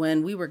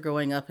when we were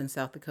growing up in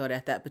South Dakota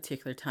at that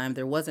particular time,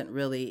 there wasn't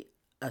really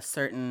a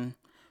certain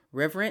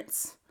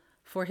reverence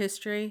for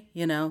history,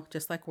 you know,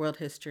 just like world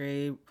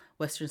history,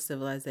 Western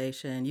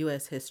civilization,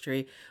 U.S.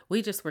 history.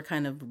 We just were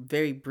kind of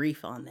very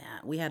brief on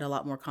that. We had a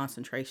lot more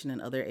concentration in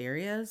other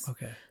areas.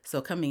 Okay.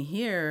 So coming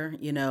here,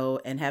 you know,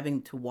 and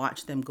having to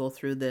watch them go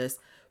through this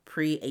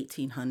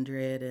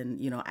pre-1800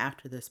 and, you know,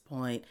 after this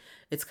point,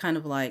 it's kind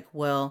of like,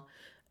 well,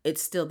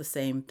 it's still the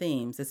same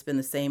themes. It's been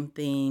the same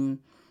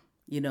theme,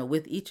 you know,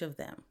 with each of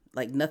them.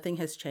 Like nothing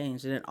has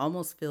changed. And it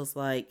almost feels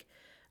like,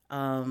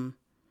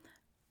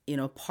 you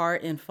know,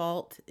 part in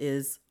fault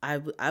is I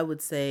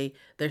would say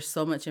there's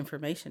so much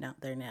information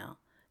out there now,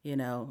 you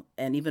know,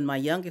 and even my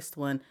youngest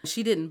one,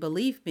 she didn't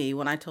believe me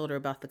when I told her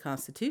about the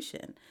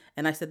Constitution.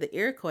 And I said, the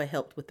Iroquois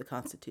helped with the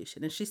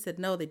Constitution. And she said,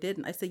 no, they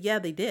didn't. I said, yeah,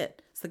 they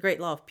did. It's the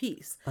Great Law of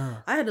Peace.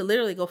 I had to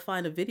literally go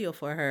find a video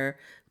for her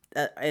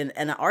and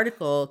an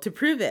article to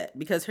prove it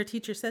because her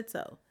teacher said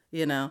so,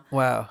 you know.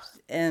 Wow.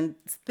 And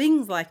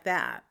things like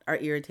that are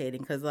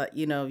irritating because,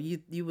 you know,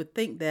 you would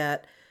think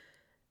that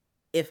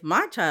if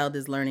my child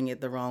is learning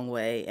it the wrong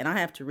way and I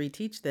have to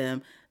reteach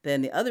them,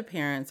 then the other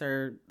parents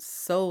are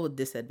so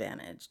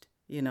disadvantaged,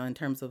 you know, in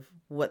terms of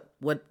what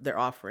they're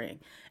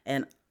offering.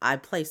 And I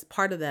place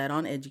part of that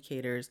on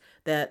educators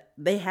that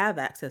they have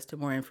access to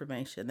more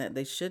information, that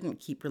they shouldn't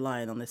keep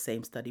relying on the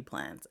same study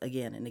plans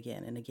again and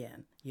again and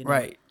again. You know?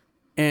 Right.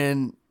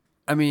 And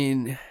I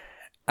mean,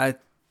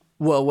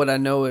 what I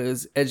know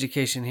is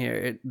education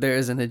here, there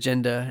is an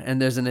agenda,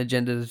 and there's an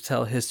agenda to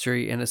tell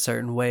history in a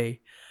certain way.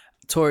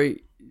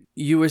 Tori,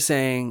 you were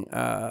saying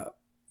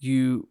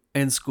you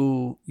in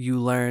school you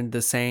learned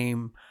the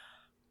same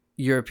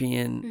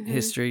European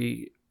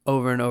history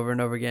over and over and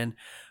over again.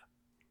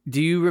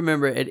 Do you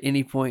remember at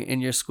any point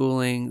in your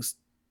schoolings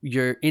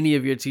any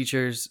of your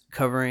teachers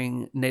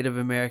covering Native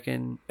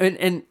American,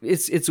 and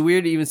it's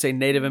weird to even say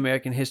Native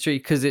American history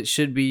because it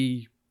should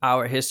be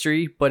our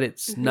history, but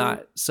it's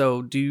not.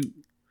 So do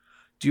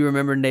you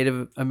remember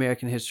Native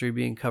American history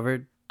being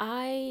covered?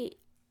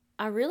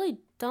 I really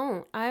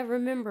don't. I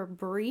remember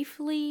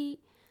briefly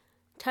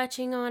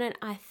touching on it,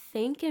 I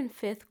think in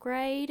 5th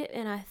grade,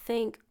 and I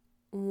think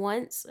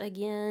once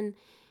again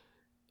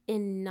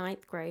in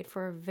 9th grade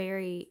for a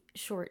very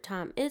short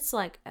time. It's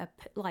like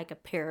a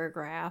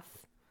paragraph.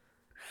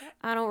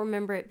 I don't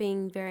remember it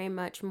being very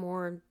much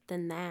more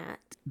than that.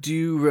 Do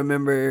you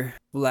remember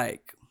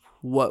like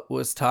what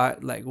was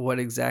taught, like what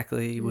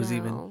exactly was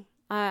even?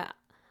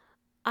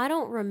 I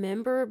don't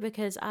remember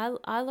because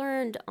I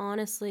learned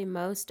honestly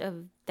most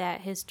of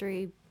that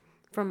history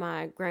from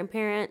my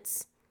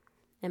grandparents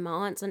and my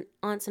aunts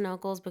and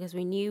uncles because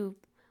we knew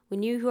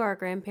who our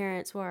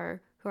grandparents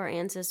were, who our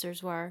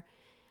ancestors were,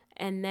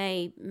 and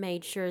they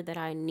made sure that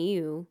I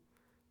knew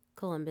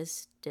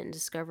Columbus didn't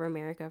discover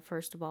America,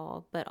 first of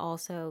all, but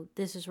also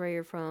this is where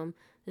you're from,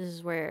 this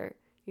is where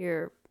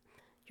your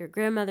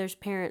grandmother's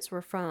parents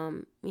were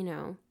from, you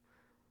know.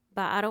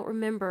 But I don't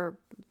remember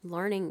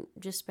learning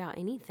just about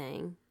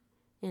anything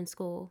in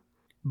school.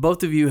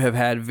 Both of you have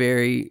had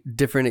very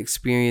different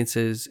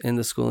experiences in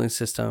the schooling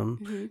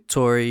system.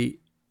 Tori,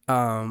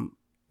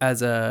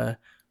 as a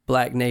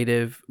Black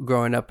Native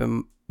growing up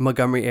in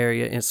Montgomery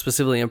area, and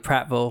specifically in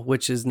Prattville,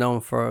 which is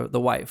known for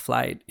the white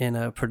flight in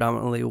a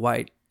predominantly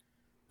white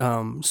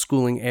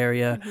schooling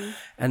area.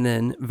 And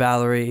then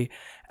Valerie,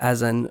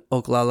 as an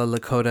Oglala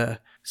Lakota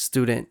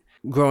student.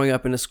 growing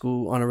up in a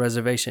school on a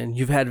reservation,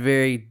 you've had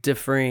very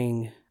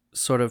differing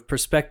sort of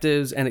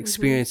perspectives and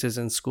experiences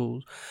in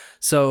schools.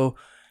 So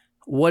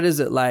what is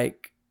it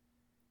like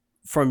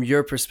from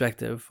your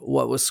perspective?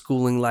 What was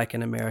schooling like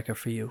in America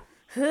for you?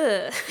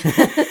 I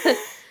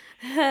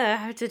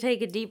have to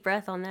take a deep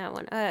breath on that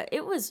one.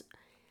 It was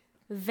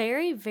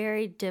very,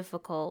 very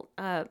difficult.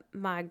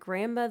 My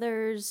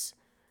grandmothers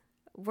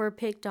were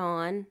picked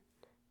on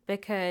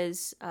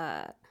because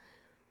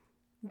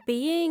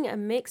being a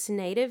mixed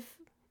Native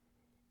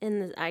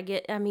in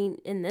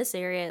this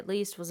area at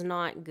least was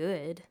not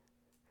good.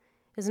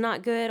 It was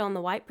not good on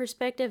the white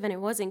perspective, and it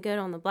wasn't good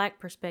on the black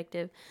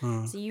perspective.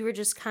 So you were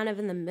just kind of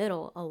in the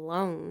middle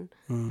alone.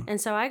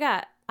 And so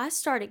I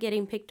started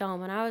getting picked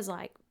on when I was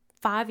like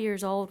 5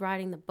 years old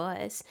riding the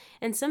bus.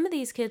 And some of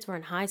these kids were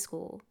in high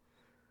school.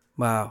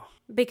 Wow.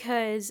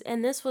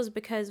 This was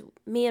because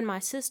me and my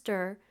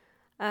sister,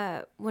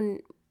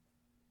 when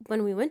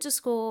we went to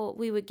school,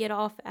 we would get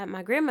off at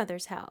my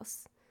grandmother's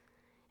house.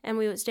 And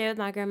we would stay with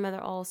my grandmother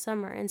all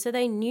summer. And so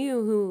they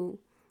knew who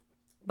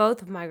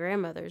both of my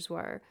grandmothers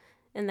were.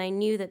 And they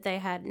knew that they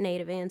had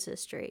Native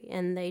ancestry.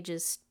 And they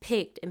just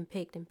picked and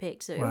picked and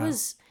picked. So Wow.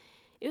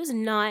 it was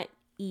not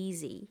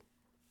easy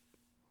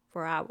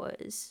where I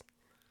was.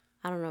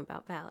 I don't know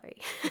about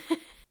Valerie.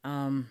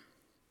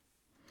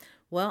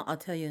 Well, I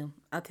can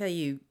tell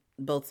you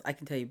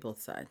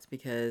both sides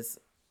because,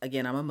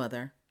 again, I'm a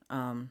mother.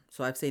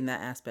 So I've seen that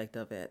aspect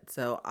of it.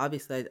 So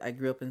obviously I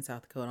grew up in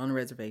South Dakota on a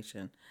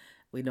reservation.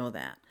 We know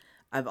that.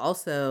 I've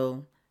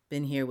also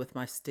been here with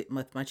my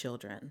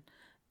children,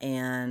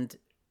 and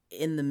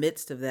in the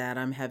midst of that,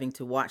 I'm having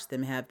to watch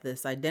them have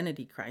this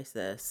identity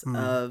crisis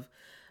of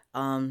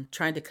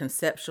trying to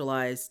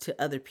conceptualize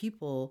to other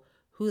people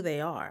who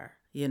they are,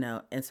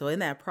 And so in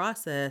that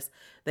process,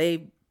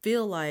 they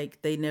feel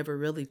like they never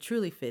really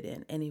truly fit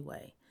in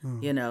anyway,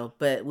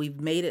 But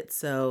we've made it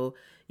so,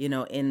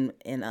 in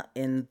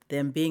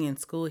them being in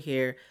school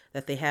here,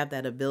 that they have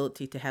that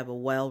ability to have a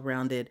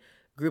well-rounded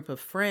group of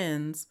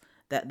friends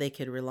that they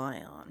could rely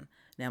on.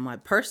 Now, my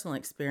personal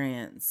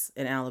experience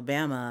in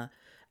Alabama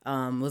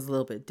was a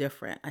little bit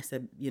different. I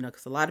said,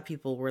 because a lot of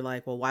people were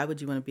like, well, why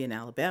would you want to be in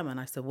Alabama? And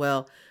I said,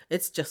 well,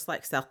 it's just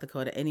like South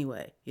Dakota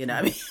anyway.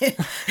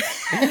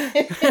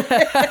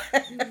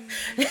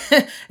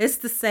 It's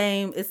the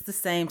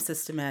same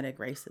systematic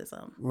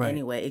racism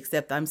anyway,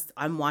 except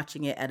I'm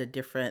watching it at a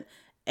different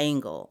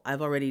angle. I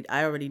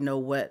already know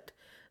what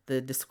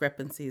the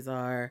discrepancies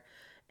are,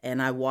 and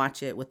I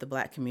watch it with the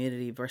black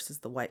community versus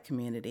the white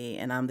community,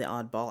 and I'm the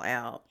oddball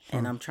out,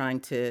 and I'm trying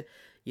to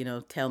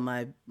tell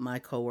my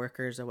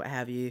coworkers or what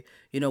have you,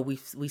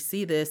 we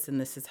see this and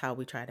this is how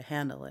we try to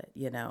handle it,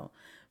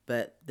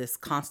 but this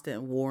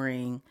constant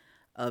warring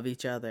of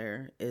each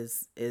other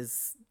is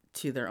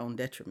to their own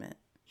detriment.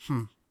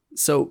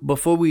 So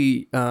before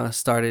we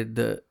started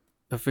the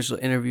official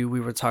interview,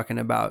 we were talking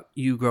about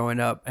you growing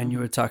up, and you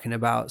were talking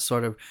about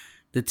sort of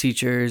the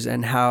teachers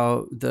and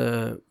how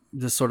the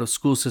sort of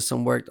school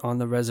system worked on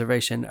the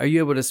reservation. Are you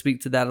able to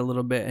speak to that a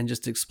little bit and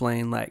just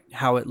explain like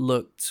how it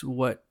looked,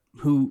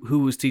 who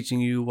was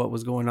teaching you, what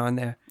was going on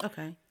there?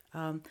 Okay.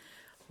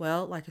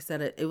 Well, like I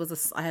said,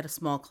 I had a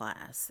small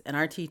class, and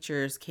our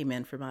teachers came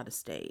in from out of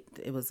state.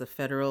 It was a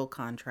federal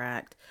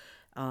contract.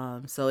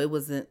 So it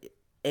wasn't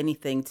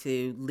anything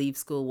to leave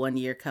school 1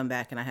 year, come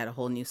back, and I had a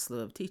whole new slew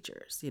of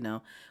teachers.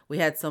 We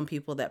had some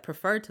people that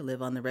preferred to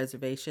live on the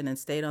reservation and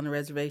stayed on the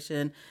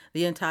reservation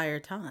the entire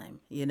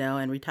time,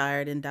 and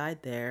retired and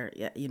died there,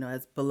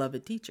 as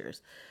beloved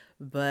teachers.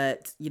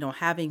 But,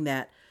 having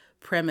that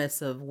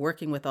premise of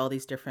working with all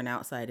these different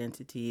outside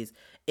entities,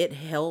 it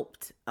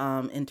helped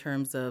in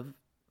terms of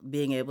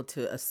being able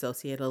to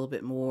associate a little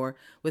bit more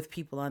with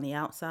people on the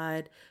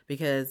outside,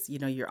 because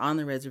you're on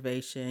the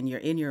reservation, you're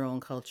in your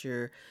own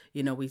culture,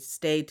 we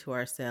stayed to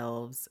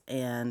ourselves,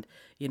 and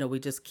we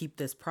just keep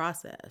this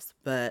process.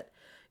 But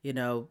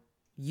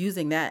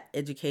using that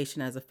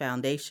education as a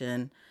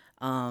foundation,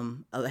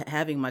 of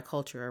having my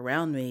culture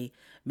around me,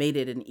 made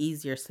it an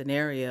easier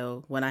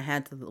scenario when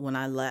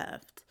I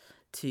left,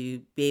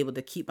 to be able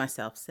to keep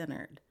myself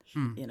centered.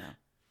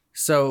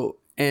 So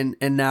and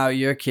now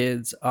your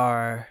kids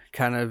are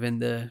kind of in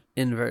the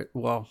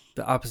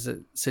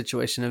opposite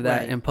situation of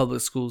that, in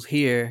public schools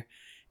here,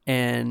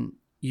 and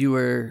you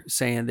were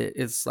saying that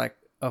it's like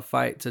a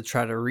fight to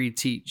try to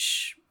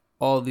reteach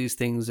all these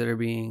things that are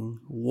being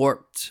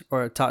warped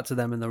or taught to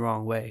them in the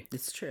wrong way.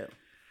 It's true,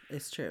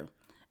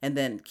 and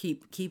then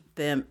keep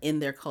them in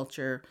their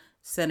culture,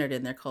 centered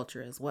in their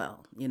culture as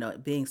well.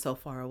 Being so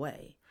far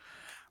away.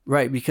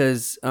 Right,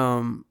 because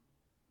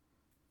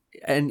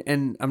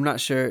and I'm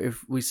not sure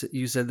if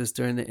you said this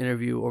during the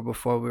interview or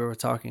before we were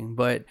talking,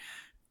 but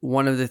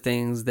one of the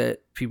things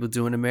that people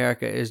do in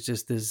America is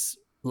just this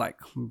like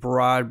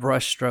broad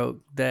brushstroke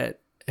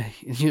that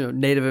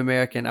Native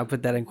American, I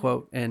put that in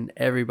quote, and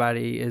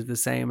everybody is the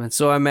same. And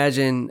so I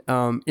imagine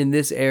in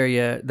this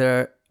area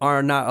there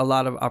are not a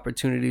lot of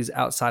opportunities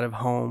outside of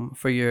home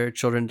for your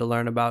children to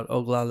learn about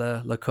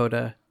Oglala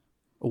Lakota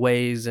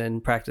ways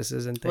and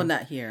practices and things. Well,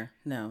 not here,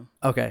 no.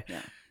 Okay.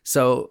 Yeah.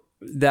 So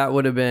that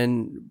would have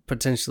been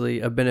potentially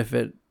a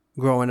benefit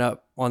growing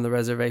up on the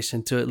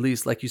reservation, to at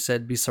least, like you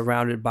said, be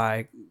surrounded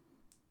by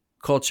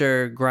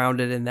culture,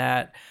 grounded in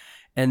that.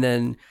 And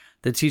then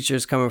the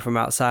teachers coming from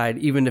outside,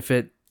 even if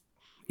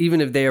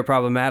they are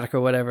problematic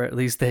or whatever, at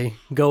least they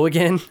go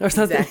again or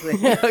something.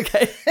 Exactly.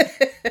 Okay.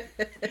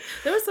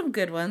 There were some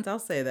good ones. I'll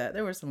say that.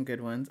 There were some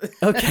good ones.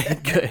 Okay,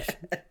 good.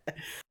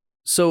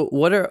 So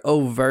what are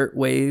overt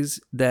ways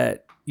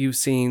that you've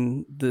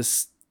seen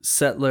this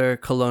settler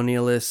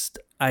colonialist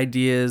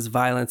ideas,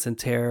 violence, and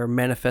terror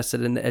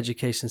manifested in the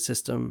education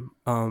system,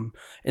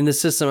 in the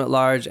system at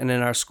large, and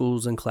in our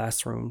schools and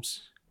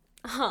classrooms?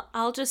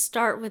 I'll just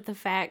start with the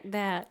fact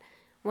that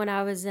when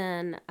I was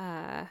in,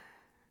 I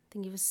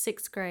think it was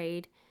 6th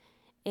grade,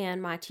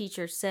 and my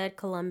teacher said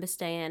Columbus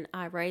Day, and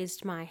I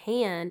raised my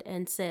hand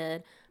and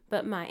said,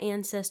 but my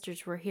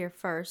ancestors were here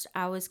first,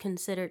 I was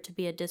considered to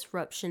be a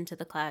disruption to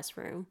the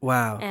classroom.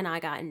 Wow. And I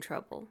got in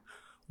trouble.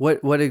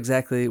 What did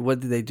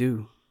they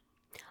do?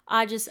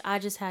 I just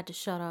had to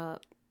shut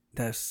up.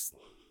 That's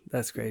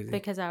crazy.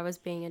 Because I was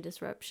being a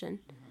disruption.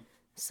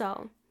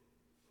 So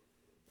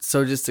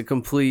just a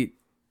complete,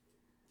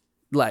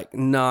 like,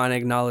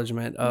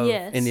 non-acknowledgement of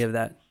any of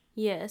that.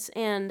 Yes,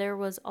 and there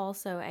was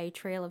also a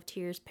Trail of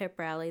Tears pep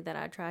rally that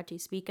I tried to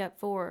speak up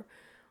for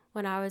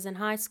when I was in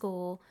high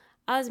school.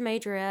 I was a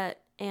majorette,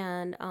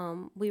 and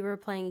we were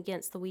playing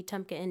against the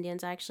Wetumpka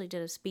Indians. I actually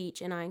did a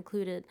speech, and I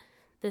included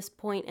this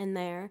point in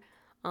there.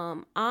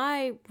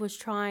 I was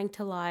trying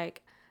to, I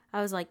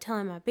was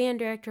telling my band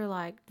director,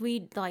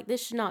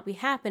 this should not be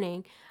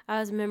happening. I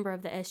was a member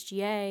of the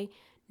SGA.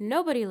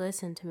 Nobody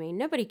listened to me.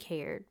 Nobody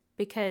cared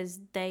because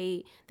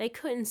they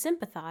couldn't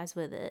sympathize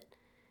with it.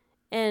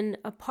 And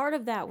a part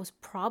of that was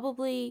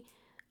probably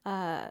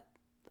a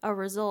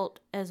result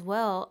as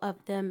well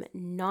of them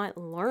not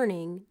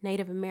learning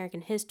Native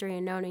American history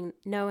and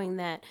knowing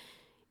that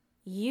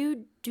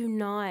you do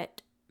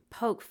not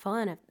poke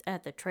fun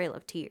at the Trail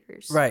of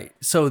Tears. Right.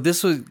 So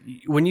this was,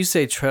 when you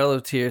say Trail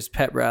of Tears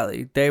pep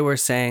rally, they were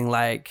saying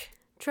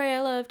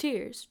Trail of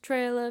Tears,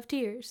 Trail of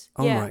Tears.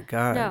 Oh my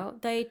God. No,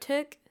 they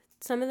took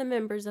some of the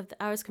members of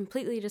I was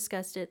completely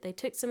disgusted. They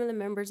took some of the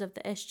members of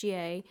the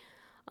SGA,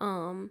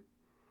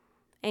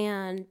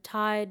 and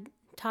tied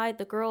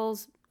the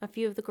girls, a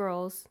few of the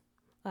girls,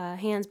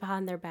 hands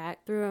behind their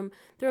back, threw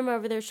them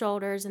over their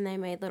shoulders, and they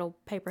made little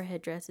paper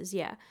headdresses.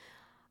 Yeah.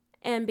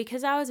 And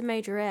because I was a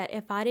majorette,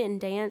 if I didn't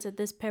dance at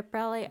this pep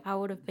rally, I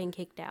would have been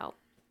kicked out.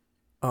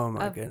 Oh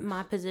my goodness.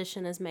 My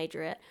position as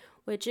majorette,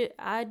 which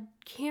I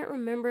can't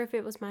remember if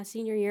it was my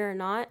senior year or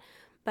not,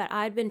 but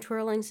I'd been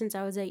twirling since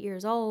I was 8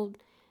 years old.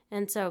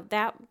 And so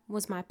that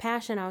was my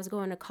passion. I was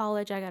going to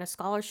college. I got a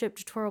scholarship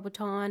to twirl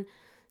baton.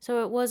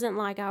 So it wasn't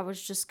like I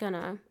was just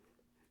gonna,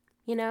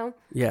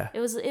 Yeah. It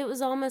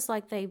was almost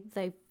like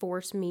they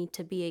forced me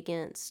to be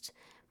against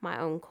my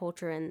own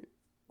culture, and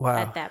wow.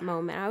 At that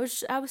moment I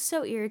was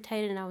so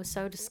irritated and I was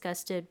so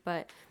disgusted,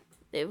 but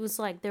it was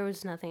like there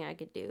was nothing I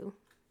could do.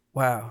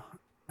 Wow.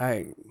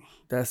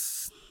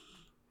 That's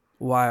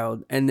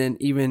wild. And then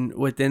even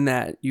within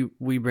that, you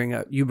bring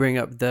up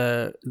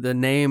the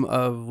name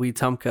of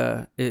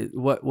Wetumpka.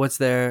 What's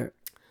the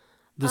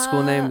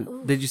school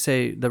name? Did you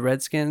say the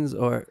Redskins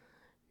or?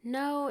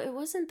 No, it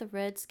wasn't the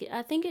Redskins.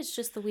 I think it's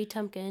just the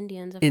Wetumpka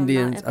Indians. If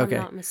I'm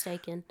not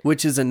mistaken.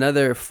 Which is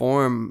another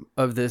form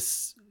of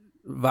this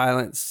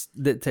violence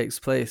that takes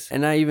place.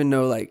 And I even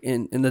know,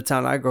 in the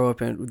town I grew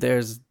up in,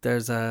 there's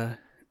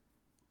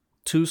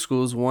two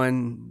schools.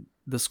 One,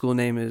 the school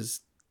name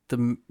is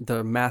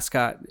the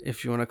mascot,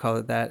 if you want to call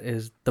it that,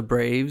 is the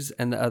Braves,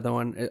 and the other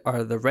one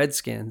are the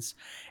Redskins.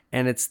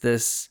 And it's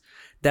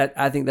that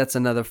I think that's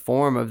another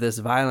form of this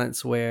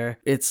violence, where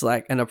it's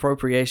like an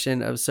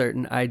appropriation of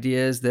certain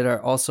ideas that are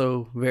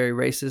also very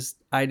racist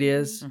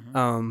ideas,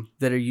 Mm-hmm.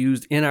 that are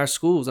used in our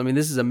schools. I mean,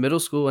 this is a middle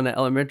school and an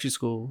elementary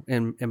school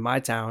in my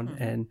town.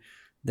 Mm-hmm. And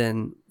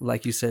then,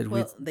 like you said,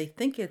 they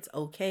think it's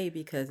okay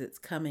because it's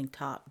coming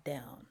top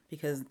down,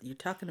 because you're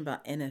talking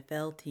about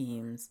NFL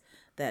teams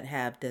that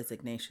have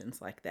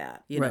designations like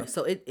that, Right.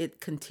 So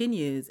it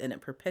continues and it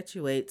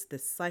perpetuates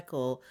this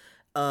cycle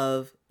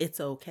of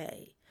it's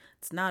okay.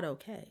 It's not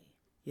okay.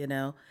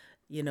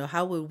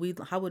 How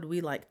would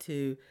we like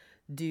to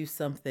do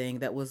something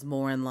that was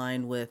more in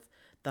line with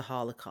the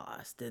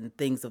Holocaust and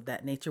things of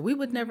that nature? We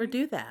would never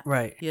do that.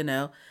 Right.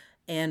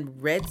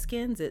 And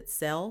Redskins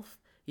itself,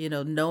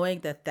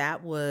 knowing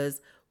that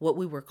was what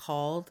we were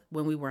called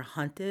when we were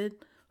hunted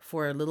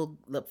for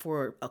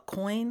a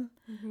coin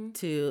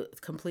to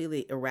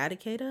completely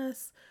eradicate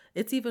us,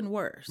 it's even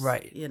worse.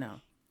 Right.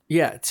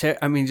 Yeah.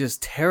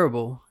 Just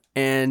terrible.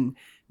 And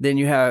then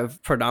you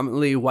have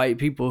predominantly white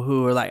people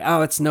who are like,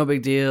 oh, it's no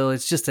big deal.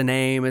 It's just a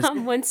name.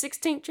 I'm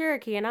 1/16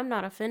 Cherokee and I'm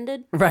not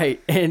offended.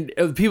 Right. And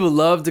people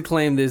love to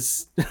claim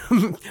this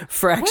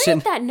fraction. Where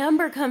did that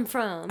number come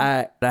from?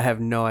 I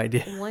have no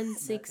idea.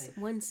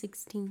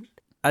 1/16.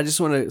 I just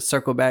want to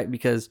circle back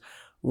because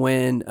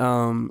when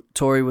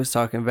Tori was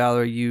talking,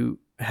 Valerie, you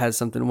had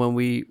something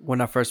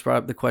when I first brought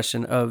up the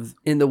question of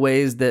in the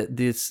ways that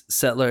these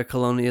settler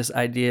colonialist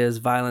ideas,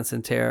 violence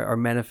and terror are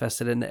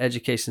manifested in the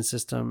education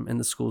system, in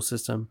the school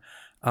system.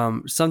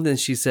 Something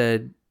she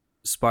said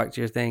sparked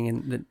your thing,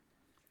 and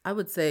I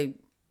would say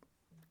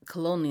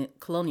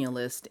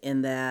colonialist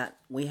in that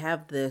we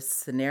have this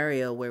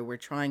scenario where we're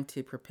trying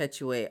to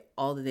perpetuate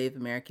all the Native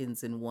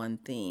Americans in one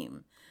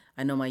theme.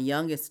 I know my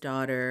youngest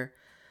daughter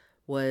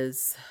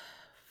was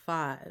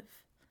 5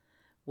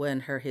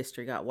 when her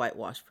history got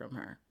whitewashed from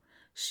her.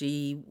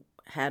 She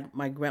had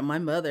my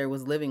mother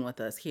was living with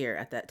us here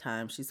at that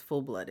time. She's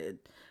full-blooded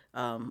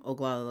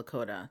Oglala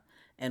Lakota,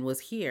 and was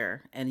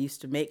here and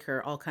used to make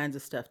her all kinds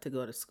of stuff to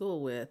go to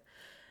school with.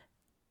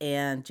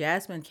 And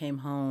Jasmine came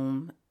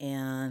home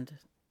and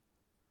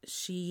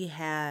she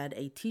had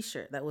a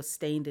t-shirt that was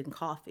stained in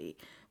coffee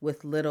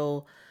with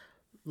little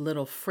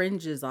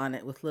fringes on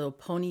it with little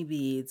pony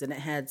beads, and it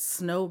had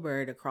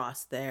Snowbird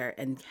across there,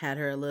 and had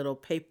her little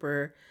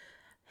paper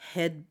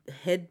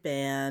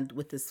headband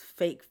with this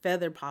fake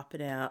feather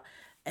popping out.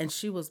 And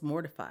she was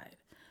mortified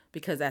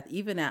because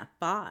even at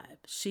 5,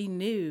 she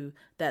knew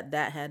that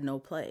had no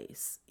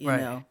place, you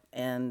know,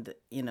 and,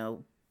 you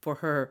know, for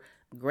her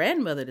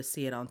grandmother to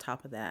see it on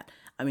top of that,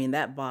 I mean,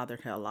 that bothered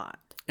her a lot.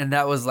 And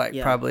that was like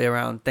probably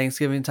around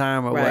Thanksgiving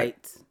time or what?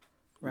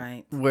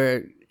 Right.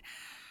 Where,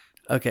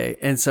 okay.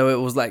 And so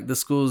it was like the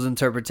school's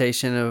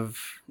interpretation of.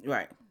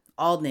 Right.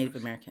 All Native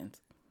Americans.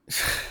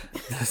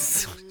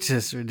 That's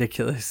just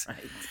ridiculous. Right.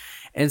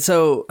 And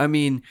so, I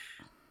mean,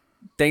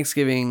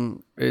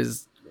 Thanksgiving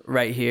is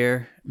right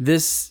here.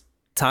 This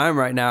time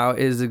right now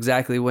is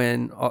exactly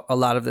when a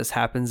lot of this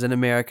happens in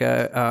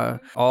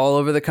America. All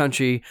over the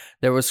country,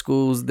 there were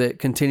schools that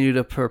continue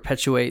to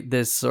perpetuate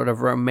this sort of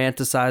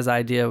romanticized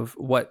idea of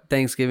what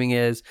Thanksgiving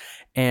is,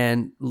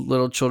 and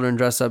little children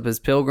dress up as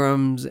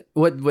pilgrims,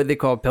 what they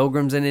call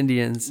pilgrims and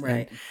Indians.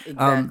 Right, and,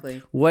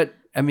 exactly. What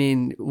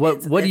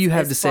do you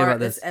have to say about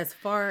this? As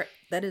far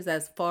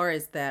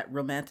as that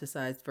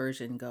romanticized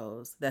version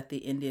goes, that the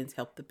Indians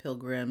helped the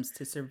pilgrims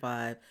to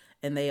survive,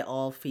 and they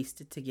all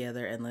feasted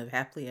together and lived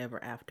happily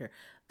ever after.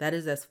 That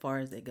is as far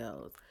as it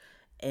goes.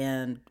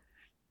 And,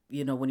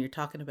 you know, when you're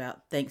talking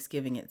about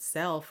Thanksgiving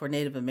itself for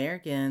Native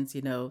Americans,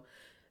 you know,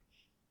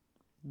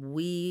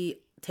 we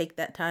take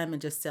that time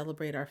and just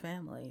celebrate our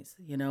families.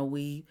 You know,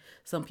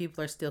 some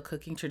people are still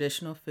cooking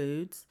traditional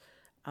foods,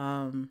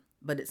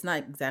 but it's not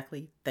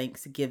exactly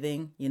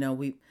Thanksgiving. You know,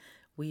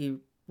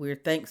 we're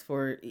thanks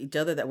for each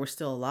other that we're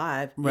still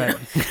alive. Right.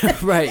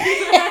 Right.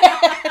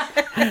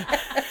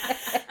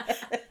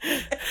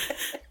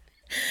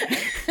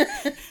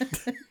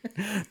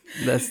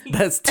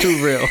 That's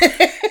too real.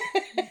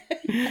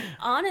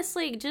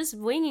 Honestly, just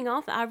winging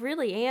off, I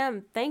really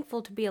am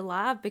thankful to be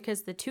alive,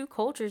 because the 2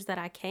 cultures that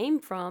I came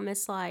from,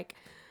 it's like,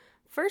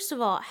 first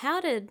of all, how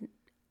did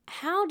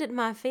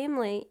my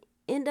family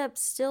end up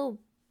still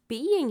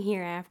being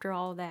here after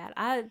all that?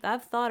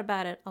 I've thought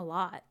about it a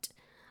lot.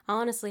 I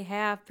honestly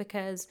have,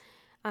 because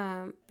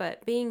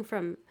but being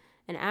from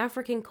an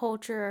African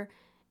culture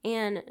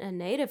and a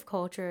Native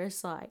culture,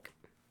 it's like,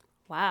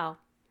 wow,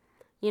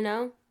 you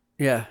know?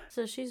 Yeah.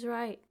 So she's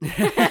right.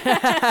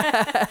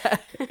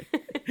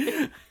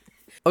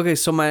 Okay,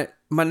 so my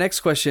next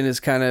question is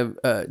kind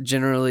of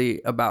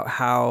generally about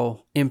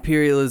how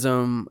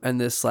imperialism and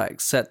this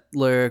like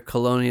settler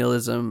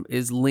colonialism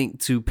is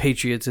linked to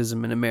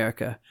patriotism in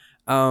America.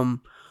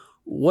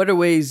 What are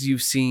ways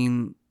you've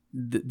seen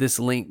this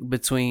link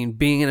between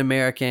being an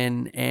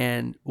American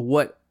and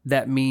what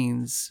it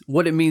means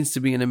to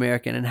be an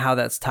American, and how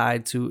that's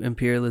tied to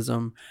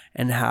imperialism,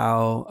 and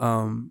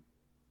how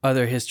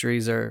other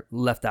histories are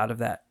left out of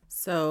that?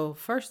 So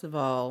first of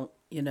all,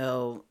 you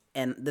know,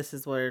 and this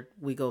is where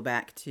we go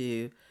back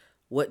to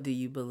what do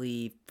you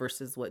believe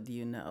versus what do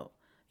you know?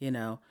 You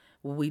know,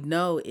 what we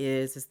know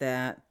is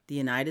that the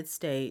United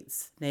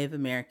States, Native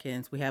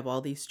Americans, we have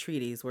all these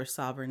treaties, we're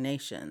sovereign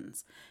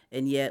nations,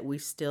 and yet we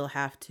still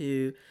have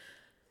to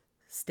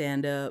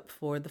stand up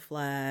for the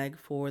flag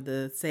for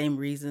the same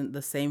reason,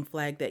 the same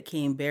flag that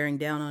came bearing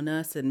down on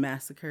us and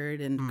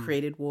massacred and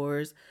created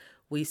wars.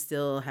 We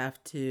still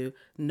have to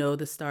know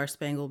the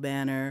Star-Spangled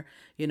Banner,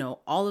 you know,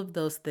 all of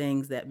those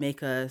things that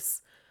make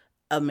us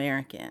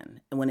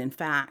American, when in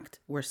fact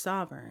we're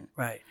sovereign.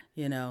 Right.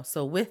 You know,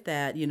 so with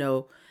that, you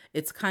know,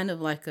 it's kind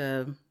of like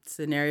a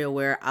scenario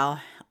where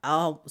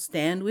I'll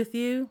stand with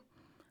you,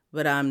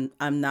 but I'm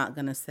not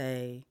gonna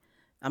say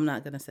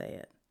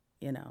it.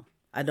 You know,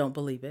 I don't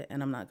believe it,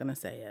 and I'm not gonna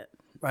say it.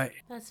 Right.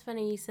 That's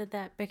funny you said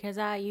that, because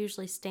I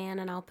usually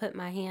stand and I'll put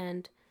my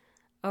hand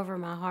over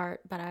my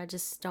heart, but I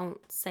just don't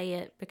say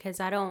it, because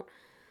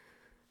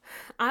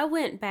I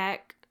went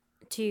back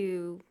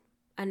to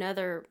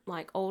another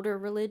like older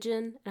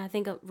religion, and I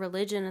think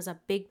religion is a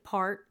big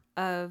part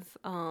of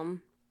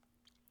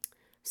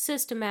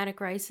systematic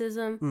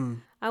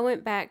racism. I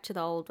went back to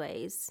the old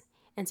ways,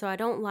 and so I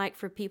don't like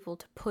for people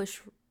to push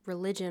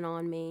religion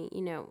on me.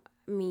 You know,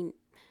 I mean,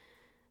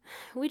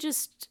 we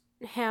just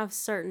have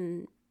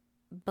certain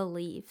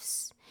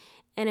beliefs,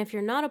 and if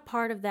you're not a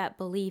part of that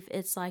belief,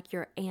 it's like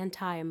you're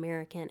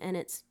anti-American, and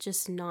it's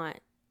just not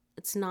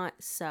It's not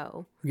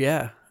so.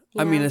 Yeah.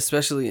 I mean,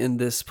 especially in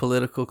this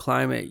political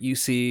climate, you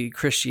see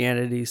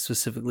Christianity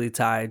specifically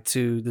tied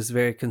to this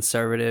very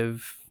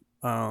conservative,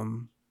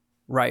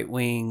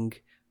 right-wing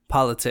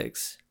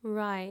politics.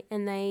 Right.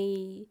 And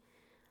a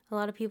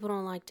lot of people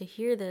don't like to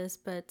hear this,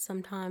 but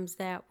sometimes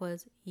that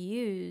was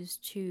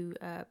used to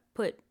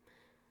put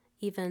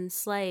even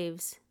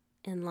slaves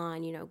in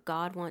line. You know,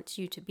 God wants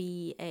you to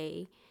be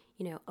a,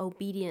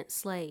 obedient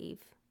slave.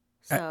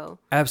 So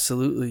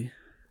Absolutely.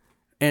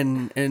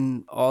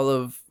 And all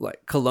of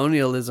like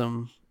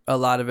colonialism, a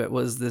lot of it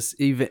was this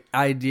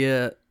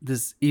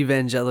this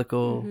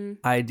evangelical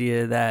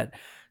idea that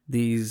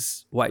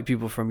these white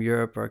people from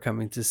Europe are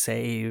coming to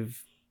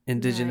save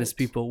indigenous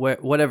people,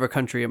 whatever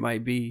country it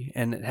might be,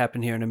 and it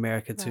happened here in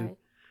America too.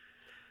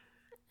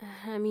 Right.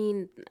 I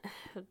mean,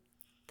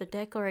 the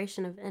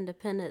Declaration of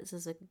Independence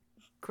is a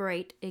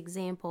great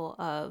example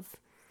of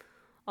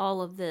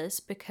all of this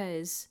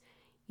because,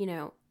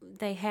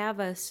 they have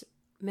us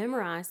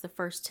memorize the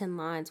first 10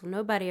 lines. Well,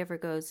 nobody ever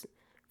goes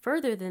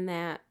further than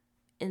that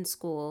in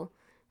school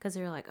because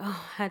they're like,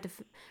 oh, I had to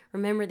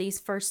remember these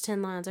first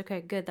 10 lines.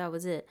 Okay, good, that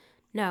was it.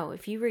 No,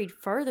 if you read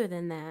further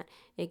than that,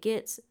 it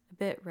gets a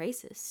bit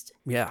racist.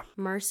 Yeah.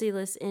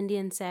 Merciless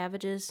Indian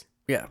savages.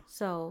 Yeah.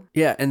 So.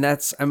 Yeah, and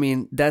that's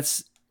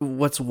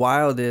what's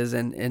wild is,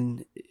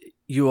 and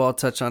you all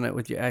touch on it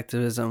with your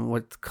activism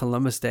with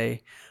Columbus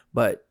Day,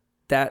 but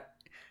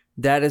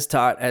that is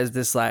taught as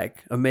this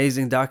like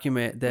amazing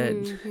document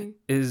that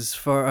is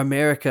for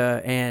America,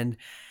 and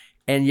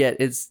yet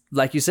it's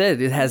like you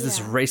said, it has this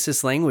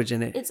racist language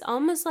in it. It's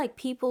almost like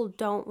people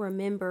don't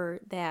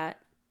remember that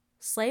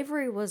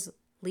slavery was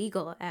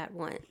legal at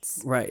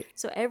once. Right.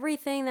 So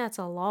everything that's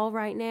a law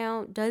right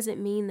now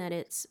doesn't mean that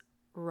it's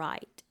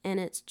right and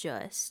it's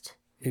just.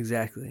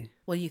 Exactly.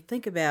 Well, you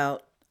think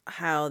about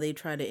how they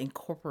try to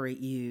incorporate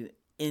you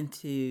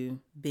into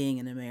being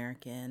an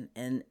American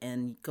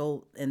and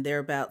go and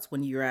thereabouts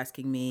when you're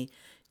asking me,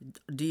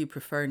 do you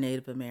prefer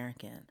Native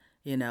American?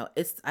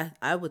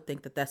 I would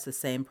think that that's the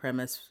same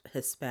premise,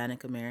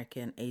 Hispanic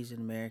American, Asian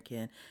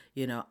American,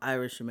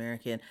 Irish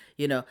American,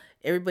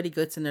 everybody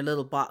gets in their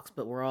little box,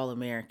 but we're all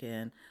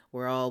American.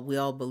 We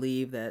all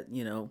believe that,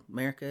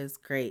 America is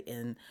great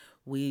and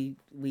we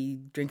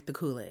drink the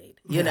Kool-Aid,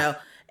 you know,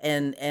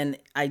 and in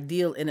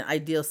an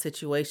ideal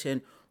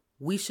situation,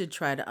 we should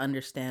try to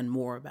understand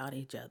more about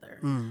each other.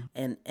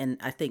 And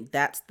I think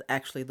that's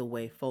actually the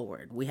way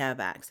forward. We have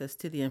access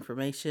to the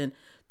information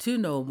to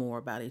know more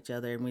about each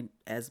other. And we,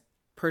 as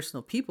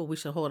personal people, we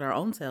should hold our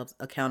own selves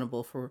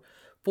accountable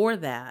for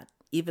that,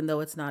 even though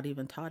it's not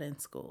even taught in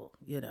school,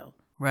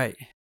 Right.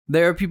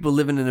 There are people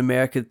living in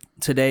America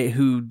today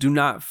who do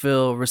not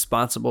feel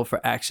responsible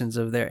for actions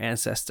of their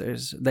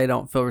ancestors. They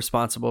don't feel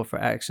responsible for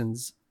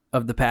actions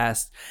of the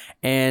past,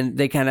 and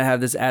they kind of have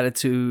this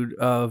attitude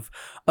of,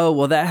 oh,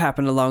 well, that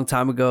happened a long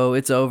time ago,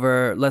 it's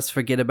over, let's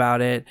forget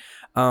about it.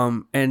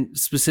 And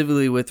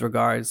specifically with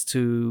regards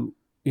to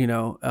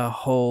a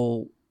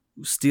whole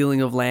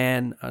stealing of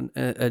land,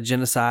 a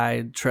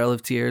genocide, Trail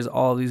of Tears,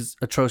 all these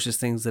atrocious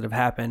things that have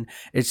happened,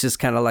 it's just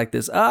kind of like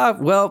this,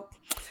 well,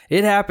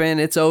 it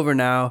happened, it's over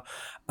now.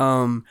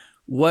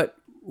 What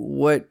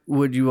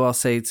would you all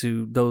say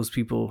to those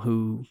people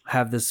who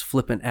have this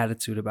flippant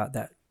attitude about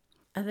that?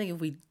 I think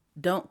if we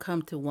don't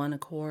come to one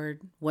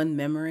accord, one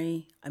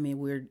memory, I mean,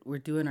 we're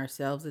doing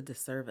ourselves a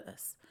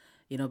disservice,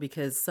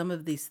 because some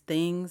of these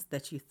things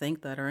that you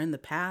think that are in the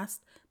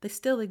past, they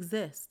still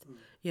exist.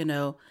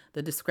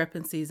 The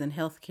discrepancies in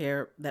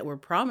healthcare that were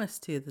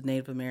promised to the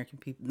Native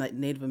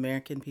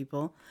American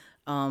people,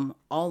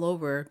 all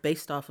over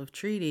based off of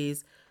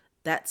treaties,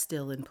 that's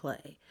still in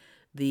play.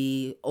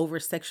 The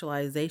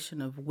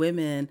over-sexualization of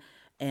women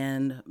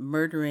and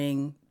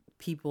murdering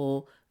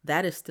people,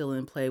 that is still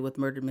in play with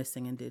murder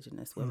missing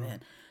Indigenous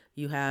women.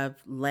 You have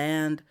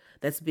land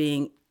that's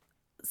being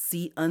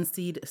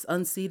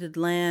unceded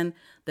land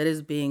that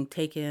is being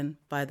taken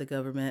by the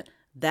government.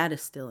 That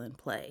is still in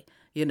play.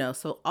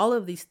 So all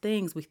of these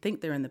things, we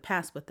think they're in the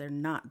past, but they're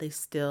not. They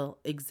still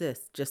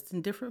exist, just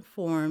in different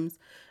forms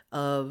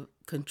of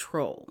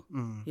control.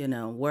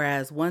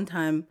 Whereas one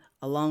time,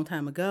 a long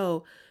time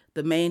ago,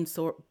 the main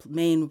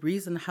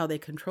reason how they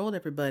controlled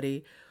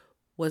everybody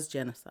was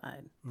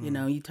genocide.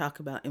 You talk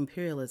about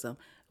imperialism.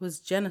 It was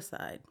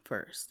genocide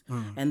first.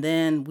 And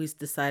then we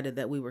decided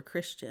that we were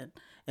Christian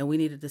and we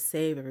needed to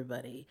save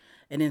everybody.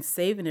 And in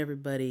saving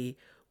everybody,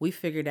 we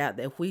figured out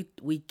that if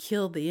we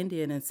killed the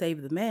Indian and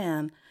saved the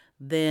man,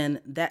 then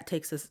that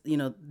takes us,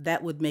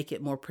 that would make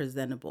it more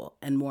presentable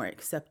and more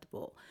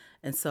acceptable.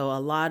 And so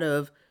a lot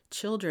of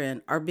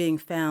children are being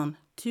found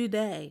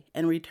today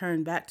and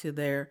returned back to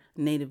their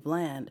native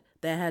land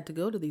that had to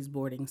go to these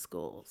boarding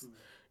schools,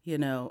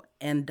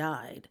 and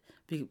died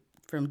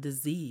from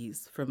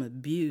disease, from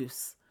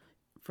abuse,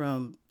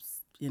 from,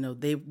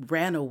 they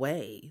ran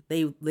away.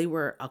 They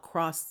were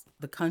across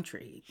the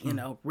country,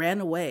 ran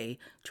away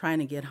trying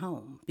to get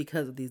home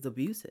because of these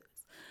abuses.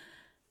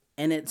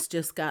 And it's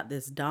just got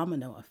this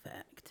domino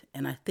effect.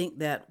 And I think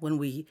that when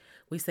we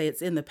say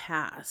it's in the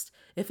past,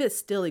 if it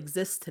still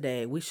exists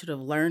today, we should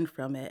have learned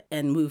from it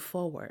and moved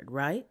forward,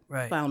 right?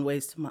 Right. Found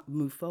ways to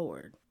move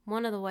forward.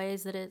 One of the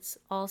ways that it's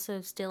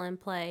also still in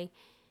play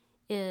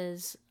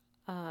is,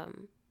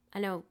 I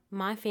know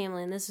my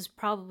family, and this is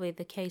probably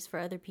the case for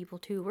other people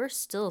too, we're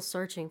still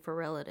searching for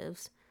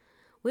relatives.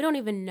 We don't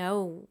even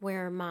know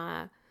where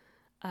my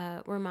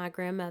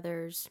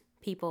grandmother's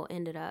people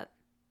ended up.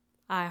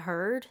 I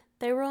heard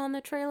they were on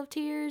the Trail of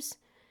Tears,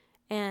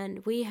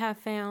 and we have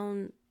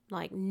found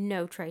like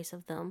no trace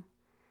of them.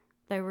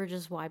 They were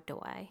just wiped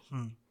away.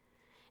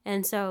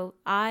 And so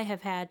I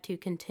have had to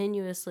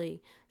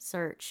continuously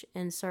search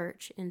and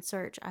search and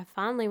search. I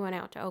finally went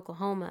out to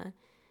Oklahoma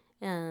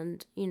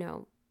and,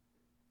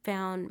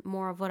 found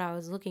more of what I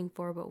was looking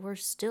for, but we're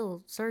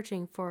still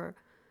searching for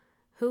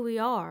who we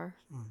are.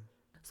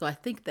 So I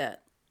think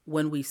that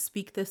when we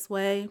speak this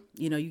way,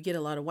 you get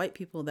a lot of white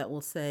people that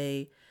will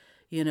say,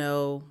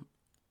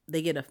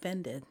 they get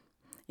offended.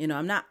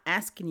 I'm not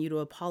asking you to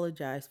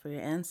apologize for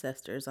your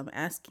ancestors. I'm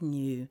asking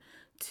you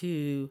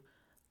to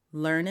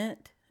learn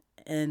it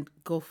and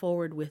go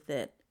forward with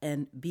it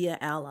and be an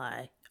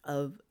ally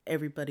of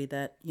everybody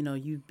that,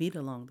 you meet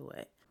along the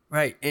way.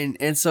 Right.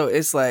 And so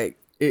it's like,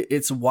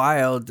 it's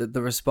wild that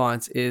the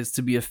response is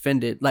to be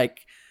offended.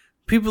 Like,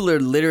 people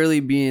are literally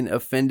being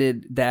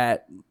offended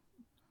that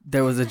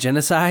there was a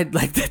genocide.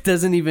 Like, that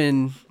doesn't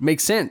even make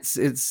sense.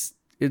 It's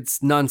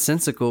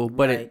nonsensical,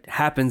 but it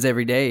happens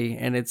every day.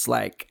 And it's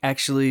like,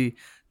 actually,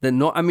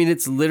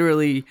 it's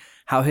literally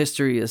how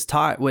history is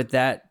taught, with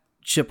that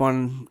chip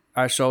on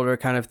our shoulder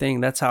kind of thing.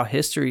 That's how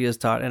history is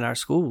taught in our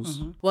schools.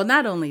 Mm-hmm. Well,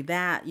 not only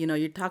that,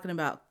 you're talking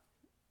about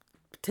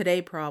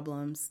today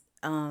problems.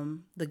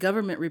 The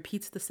government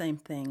repeats the same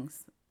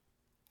things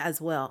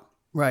as well.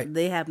 Right.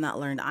 They have not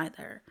learned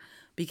either,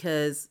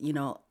 because,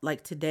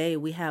 like today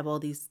we have all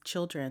these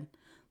children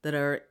that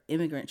are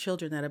immigrant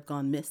children that have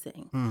gone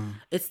missing.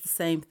 It's the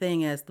same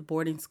thing as the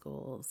boarding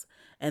schools,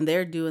 and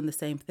they're doing the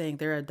same thing.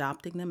 They're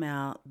adopting them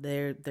out.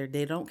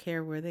 They don't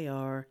care where they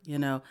are,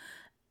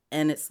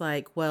 And it's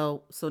like,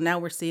 well, so now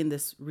we're seeing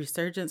this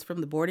resurgence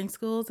from the boarding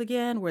schools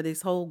again, where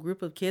this whole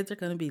group of kids are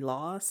going to be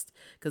lost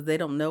because they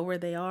don't know where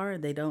they are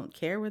and they don't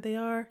care where they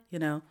are,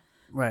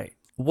 Right.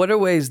 What are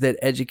ways that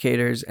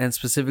educators, and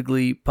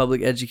specifically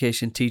public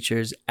education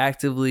teachers,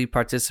 actively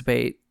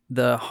participate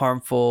the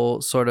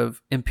harmful sort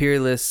of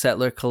imperialist,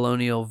 settler,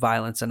 colonial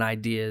violence and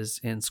ideas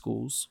in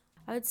schools?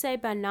 I would say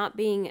by not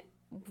being,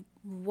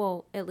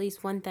 well, at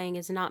least one thing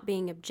is not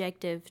being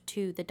objective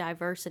to the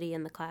diversity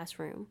in the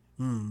classroom.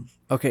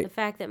 Okay. The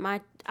fact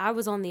that I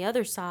was on the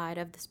other side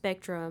of the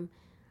spectrum,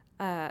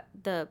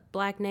 the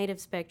Black Native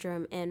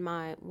spectrum, and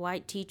my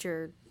white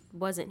teacher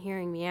wasn't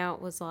hearing me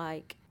out was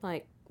like,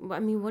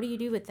 what do you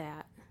do with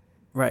that?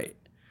 Right.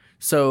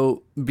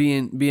 So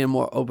being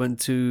more open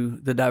to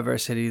the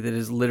diversity that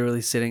is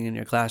literally sitting in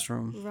your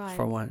classroom, right,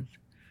 for one.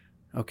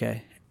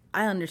 Okay.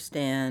 I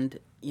understand,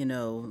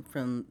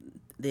 from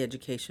the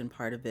education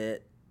part of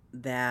it,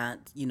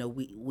 that,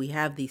 we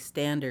have these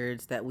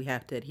standards that we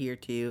have to adhere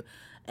to,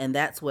 and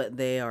that's what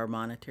they are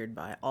monitored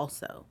by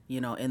also,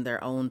 in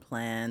their own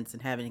plans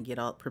and having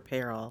to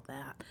prepare all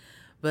that.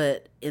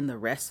 But in the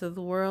rest of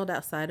the world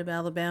outside of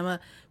Alabama,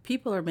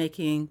 people are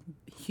making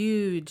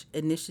huge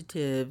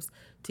initiatives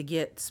to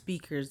get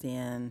speakers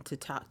in to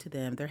talk to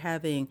them. They're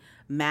having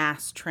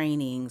mass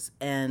trainings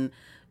and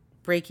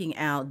breaking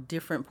out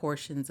different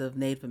portions of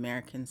Native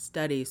American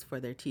studies for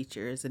their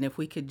teachers. And if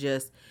we could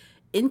just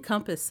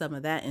encompass some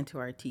of that into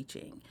our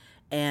teaching,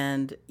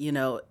 and,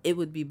 it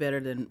would be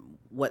better than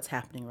what's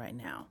happening right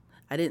now.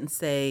 I didn't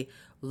say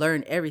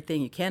learn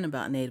everything you can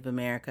about Native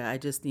America. I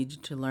just need you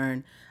to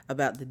learn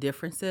about the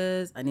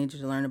differences. I need you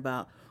to learn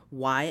about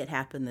why it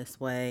happened this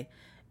way,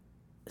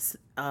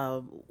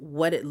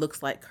 what it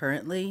looks like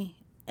currently,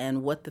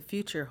 and what the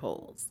future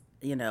holds,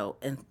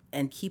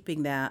 and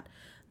keeping that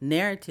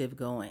narrative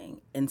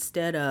going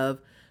instead of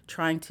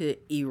trying to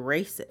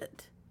erase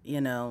it,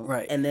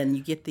 Right. And then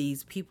you get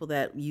these people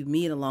that you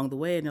meet along the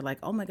way and they're like,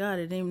 oh my God,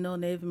 I didn't even know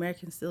Native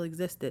Americans still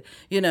existed,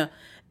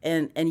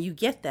 and you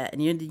get that,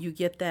 and you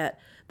get that,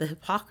 the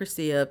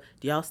hypocrisy of,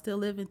 do y'all still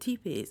live in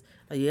teepees?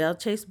 Or y'all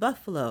chase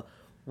buffalo?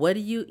 What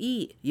do you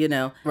eat?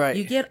 Right.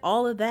 You get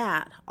all of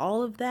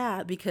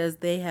that because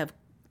they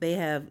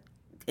have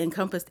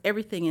encompassed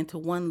everything into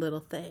one little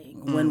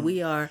thing, when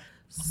we are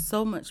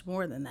so much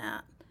more than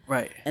that.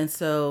 Right. And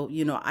so,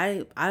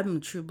 I'm a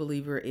true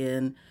believer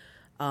in,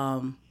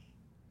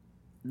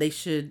 they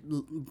should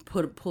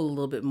pull a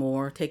little bit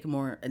more, take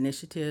more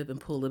initiative and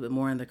pull a little bit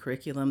more in the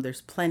curriculum. There's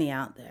plenty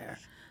out there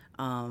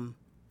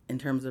in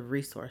terms of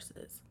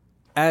resources.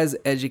 As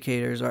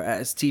educators or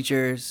as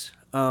teachers,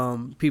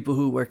 people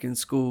who work in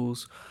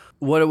schools,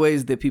 what are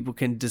ways that people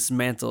can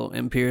dismantle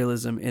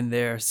imperialism in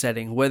their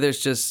setting, whether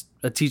it's just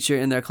a teacher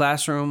in their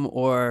classroom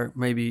or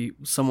maybe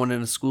someone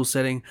in a school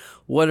setting?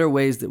 What are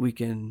ways that we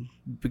can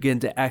begin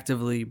to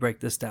actively break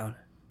this down?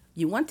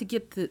 You want to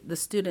get the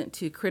student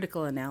to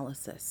critical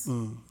analysis,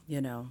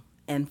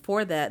 and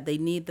for that, they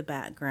need the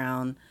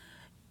background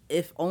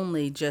if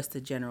only just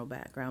a general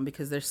background,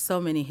 because there's so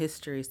many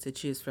histories to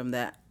choose from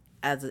that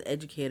as an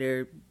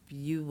educator,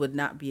 you would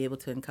not be able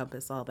to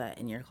encompass all that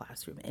in your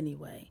classroom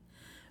anyway.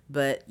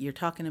 But you're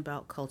talking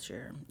about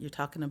culture, you're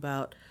talking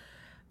about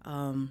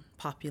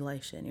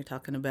population, you're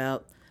talking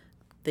about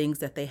things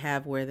that they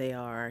have where they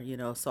are, you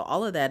know. So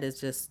all of that is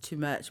just too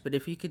much. But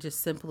if you could just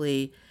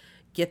simply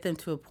get them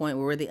to a point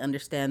where they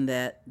understand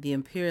that the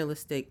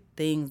imperialistic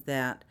things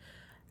that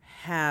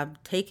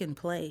have taken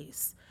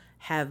place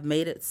have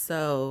made it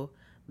so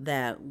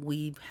that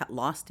we've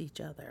lost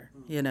each other,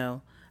 you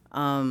know.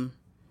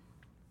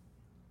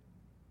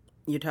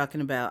 You're talking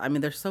about, I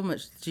mean, there's so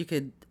much that you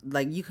could,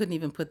 like, you couldn't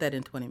even put that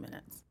in 20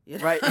 minutes. You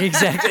know? Right,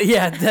 exactly.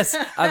 Yeah,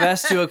 I've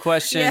asked you a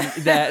question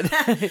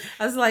that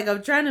I was like,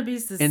 I'm trying to be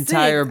succinct.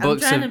 Entire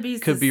books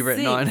could be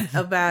written on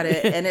about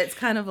it. And it's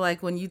kind of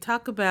like when you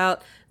talk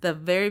about the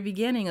very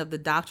beginning of the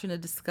doctrine of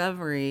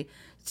discovery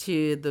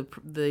to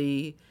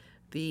the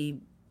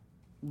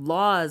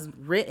laws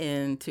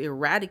written to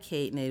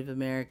eradicate Native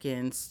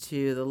Americans,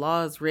 to the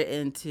laws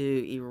written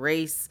to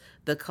erase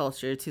the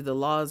culture, to the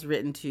laws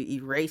written to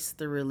erase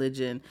the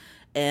religion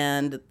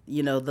and,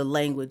 you know, the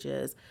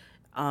languages.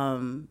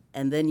 And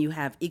then you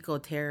have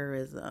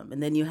eco-terrorism,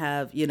 and then you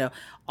have, you know,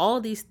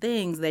 all these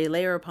things, they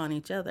layer upon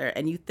each other,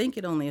 and you think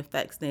it only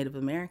affects Native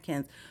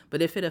Americans,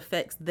 but if it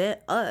affects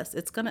us,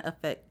 it's going to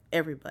affect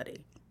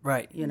everybody.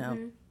 Right. You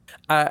know.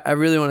 I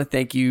really want to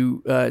thank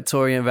you,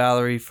 Tori and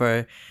Valerie,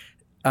 for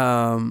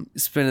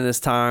spending this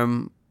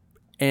time,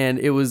 and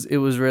it was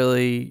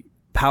really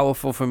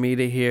powerful for me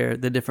to hear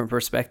the different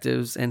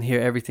perspectives and hear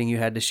everything you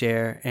had to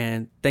share.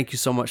 And thank you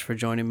so much for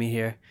joining me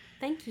here.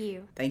 Thank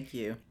you. Thank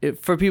you.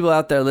 For people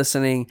out there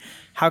listening,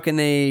 how can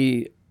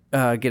they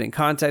get in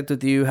contact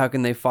with you? How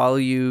can they follow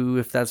you,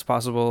 if that's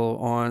possible,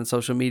 on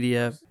social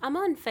media? I'm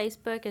on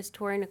Facebook as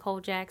Tori Nicole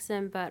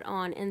Jackson, but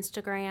on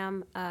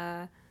Instagram,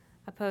 I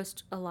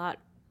post a lot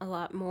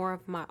more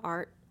of my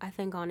art, I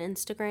think, on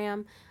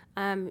Instagram.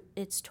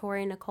 It's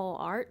Tori Nicole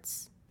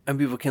Arts. And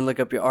people can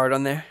look up your art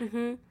on there?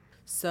 Mm-hmm.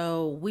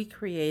 So we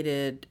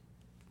created,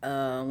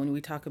 when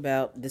we talk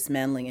about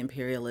dismantling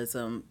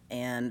imperialism,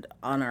 and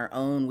on our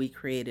own, we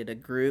created a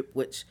group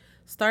which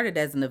started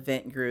as an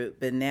event group,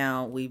 but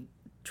now we've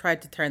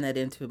tried to turn that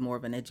into more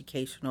of an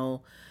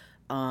educational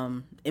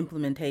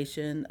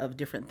implementation of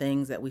different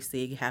things that we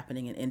see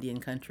happening in Indian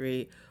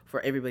country for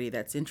everybody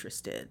that's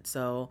interested.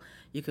 So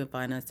you can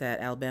find us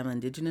at Alabama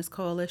Indigenous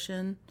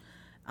Coalition.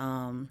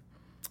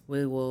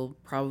 We will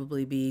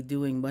probably be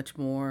doing much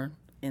more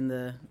in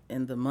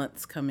the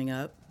months coming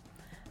up.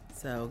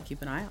 So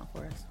keep an eye out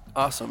for us.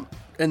 Awesome.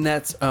 And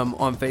that's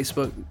on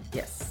Facebook?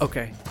 Yes.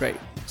 Okay, great.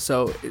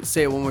 So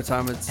say it one more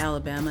time. It's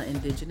Alabama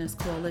Indigenous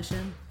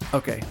Coalition.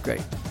 Okay,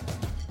 great.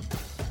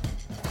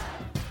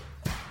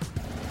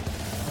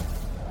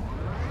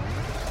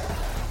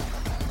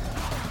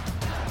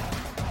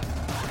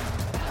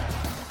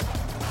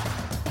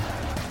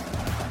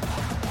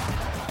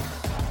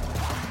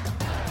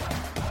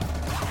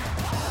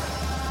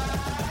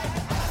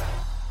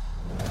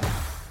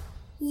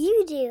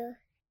 You do.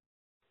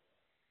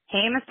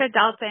 Hey, Mr.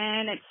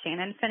 Dalton. It's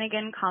Shannon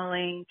Finnegan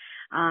calling.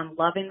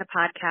 Loving the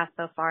podcast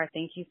so far.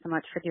 Thank you so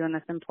much for doing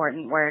this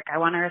important work. I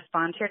want to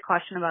respond to your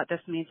question about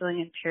dismantling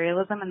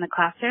imperialism in the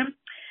classroom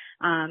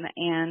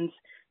and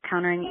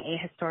countering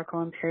a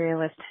historical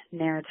imperialist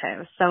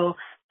narrative. So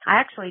I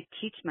actually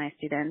teach my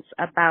students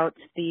about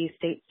the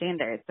state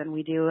standards, and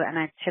we do an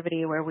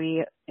activity where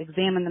we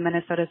examine the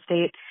Minnesota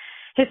State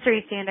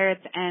history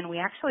standards, and we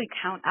actually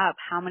count up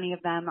how many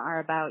of them are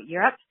about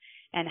Europe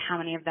and how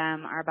many of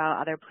them are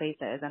about other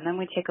places. And then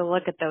we take a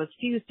look at those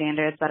few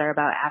standards that are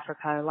about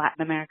Africa or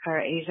Latin America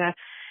or Asia,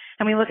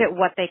 and we look at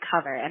what they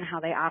cover and how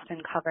they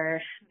often cover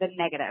the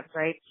negatives,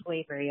 right?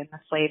 Slavery and the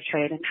slave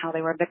trade and how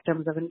they were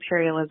victims of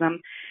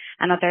imperialism,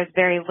 and that there's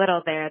very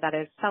little there that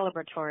is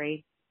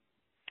celebratory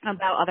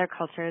about other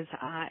cultures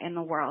in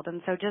the world.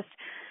 And so just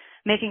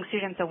making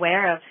students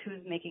aware of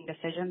who's making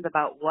decisions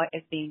about what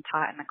is being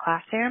taught in the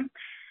classroom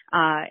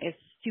is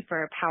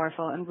super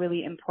powerful and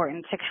really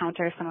important to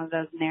counter some of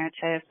those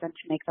narratives and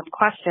to make them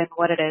question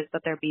what it is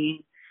that they're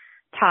being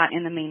taught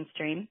in the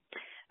mainstream.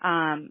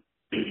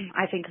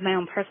 I think my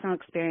own personal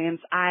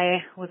experience, I'm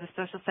a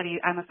social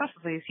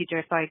studies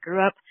teacher, so I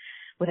grew up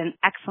with an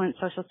excellent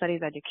social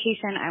studies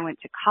education. I went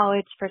to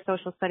college for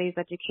social studies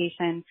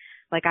education.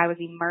 Like, I was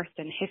immersed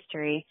in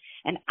history,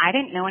 and I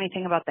didn't know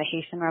anything about the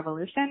Haitian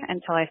Revolution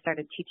until I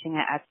started teaching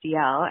at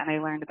SDL, and I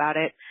learned about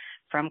it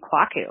from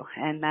Kwaku,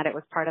 and that it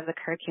was part of the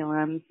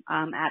curriculum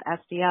at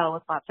SDL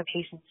with lots of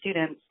Haitian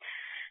students.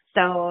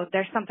 So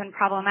there's something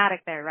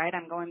problematic there, right?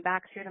 I'm going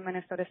back through the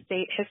Minnesota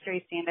State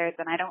history standards,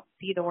 and I don't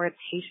see the words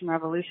Haitian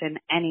Revolution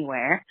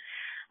anywhere.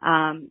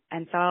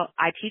 And so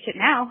I teach it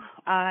now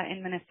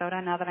in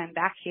Minnesota, now that I'm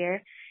back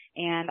here,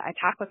 and I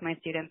talk with my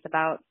students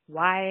about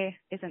why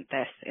isn't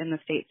this in the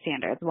state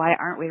standards? Why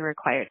aren't we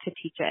required to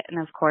teach it? And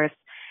of course,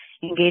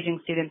 engaging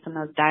students in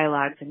those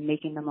dialogues and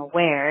making them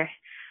aware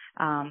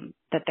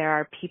that there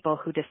are people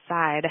who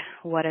decide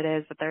what it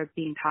is that they're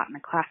being taught in the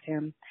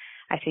classroom,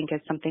 I think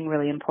is something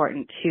really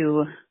important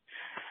to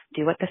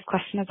do what this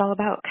question is all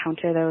about,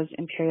 counter those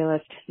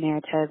imperialist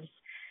narratives.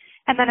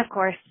 And then, of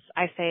course,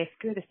 I say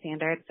screw the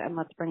standards and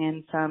let's bring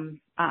in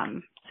some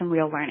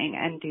real learning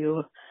and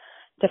do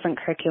different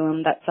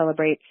curriculum that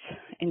celebrates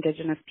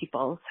Indigenous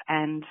peoples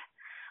and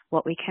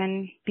what we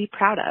can be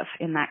proud of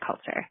in that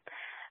culture.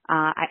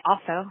 I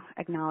also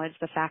acknowledge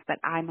the fact that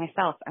I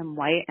myself am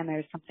white, and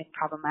there's something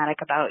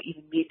problematic about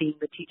even me being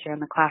the teacher in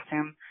the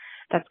classroom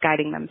that's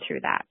guiding them through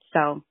that.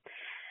 So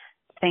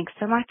thanks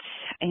so much,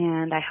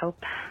 and I hope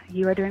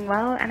you are doing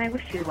well, and I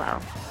wish you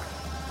well.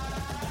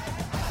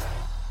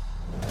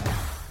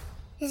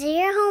 Is it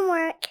your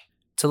homework?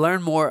 To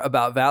learn more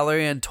about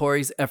Valerie and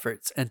Tori's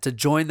efforts and to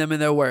join them in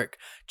their work,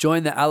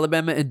 join the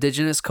Alabama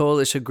Indigenous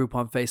Coalition group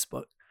on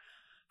Facebook.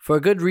 For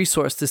a good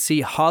resource to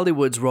see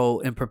Hollywood's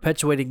role in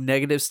perpetuating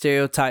negative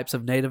stereotypes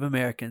of Native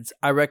Americans,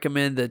 I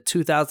recommend the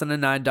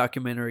 2009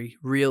 documentary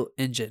Real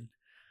Engine.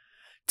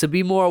 To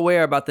be more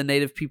aware about the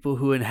Native people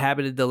who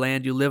inhabited the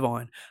land you live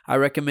on, I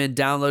recommend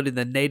downloading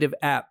the Native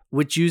app,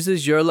 which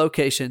uses your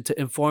location to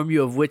inform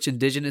you of which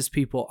Indigenous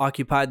people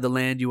occupied the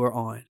land you are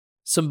on.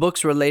 Some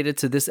books related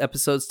to this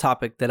episode's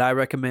topic that I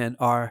recommend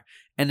are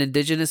An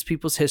Indigenous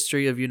People's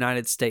History of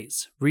United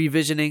States,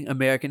 Revisioning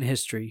American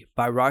History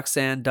by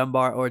Roxanne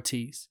Dunbar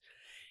Ortiz.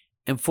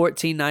 In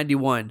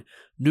 1491,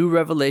 New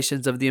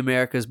Revelations of the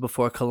Americas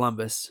Before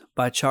Columbus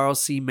by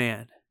Charles C.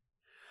 Mann.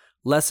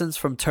 Lessons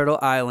from Turtle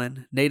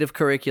Island, Native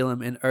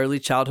Curriculum in Early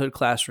Childhood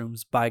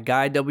Classrooms by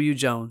Guy W.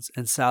 Jones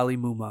and Sally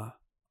Mumma.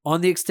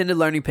 On the extended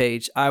learning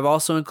page, I've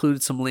also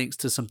included some links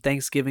to some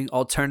Thanksgiving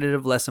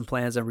alternative lesson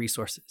plans and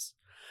resources.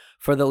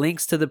 For the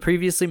links to the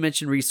previously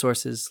mentioned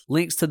resources,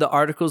 links to the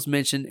articles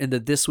mentioned in the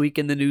This Week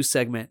in the News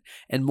segment,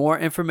 and more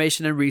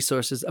information and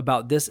resources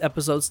about this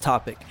episode's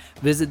topic,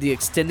 visit the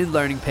extended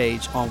learning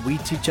page on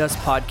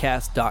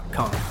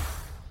WeTeachUsPodcast.com.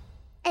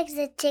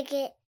 Exit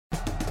ticket.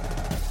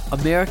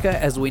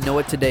 America as we know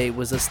it today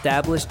was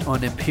established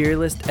on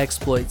imperialist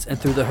exploits and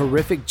through the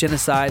horrific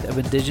genocide of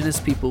indigenous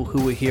people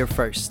who were here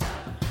first.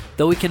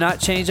 Though we cannot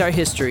change our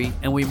history,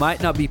 and we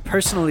might not be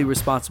personally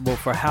responsible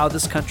for how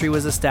this country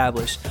was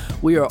established,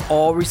 we are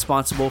all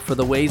responsible for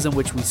the ways in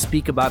which we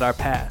speak about our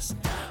past.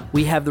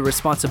 We have the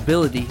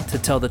responsibility to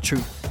tell the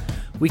truth.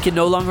 We can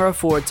no longer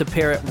afford to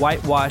parrot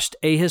whitewashed,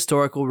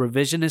 ahistorical,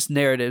 revisionist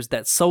narratives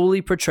that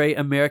solely portray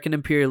American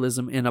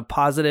imperialism in a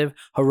positive,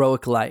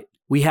 heroic light.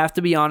 We have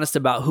to be honest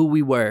about who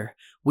we were.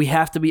 We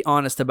have to be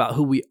honest about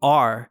who we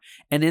are,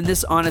 and in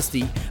this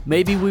honesty,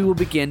 maybe we will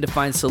begin to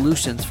find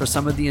solutions for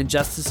some of the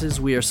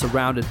injustices we are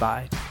surrounded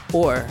by.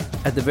 Or,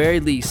 at the very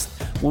least,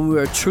 when we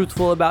are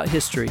truthful about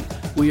history,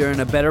 we are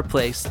in a better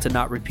place to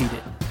not repeat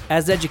it.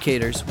 As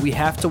educators, we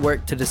have to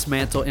work to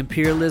dismantle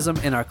imperialism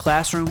in our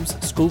classrooms,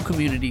 school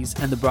communities,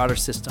 and the broader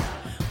system.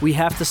 We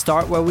have to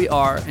start where we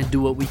are and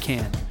do what we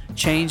can.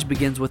 Change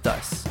begins with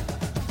us.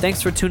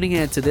 Thanks for tuning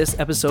in to this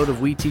episode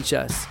of We Teach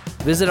Us.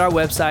 Visit our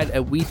website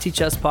at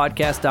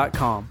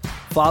WeTeachUsPodcast.com.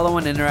 Follow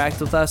and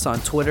interact with us on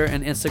Twitter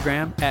and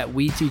Instagram at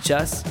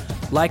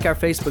WeTeachUs. Like our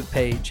Facebook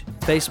page,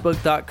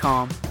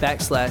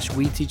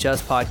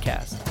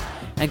 Facebook.com/WeTeachUsPodcast.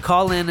 And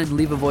call in and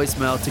leave a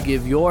voicemail to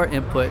give your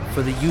input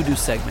for the You Do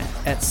segment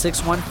at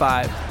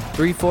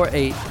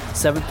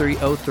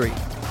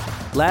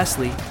 615-348-7303.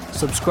 Lastly,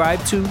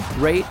 subscribe to,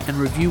 rate, and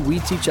review We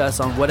Teach Us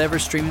on whatever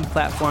streaming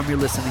platform you're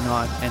listening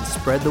on and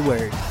spread the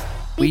word.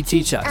 We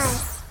Teach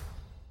Us.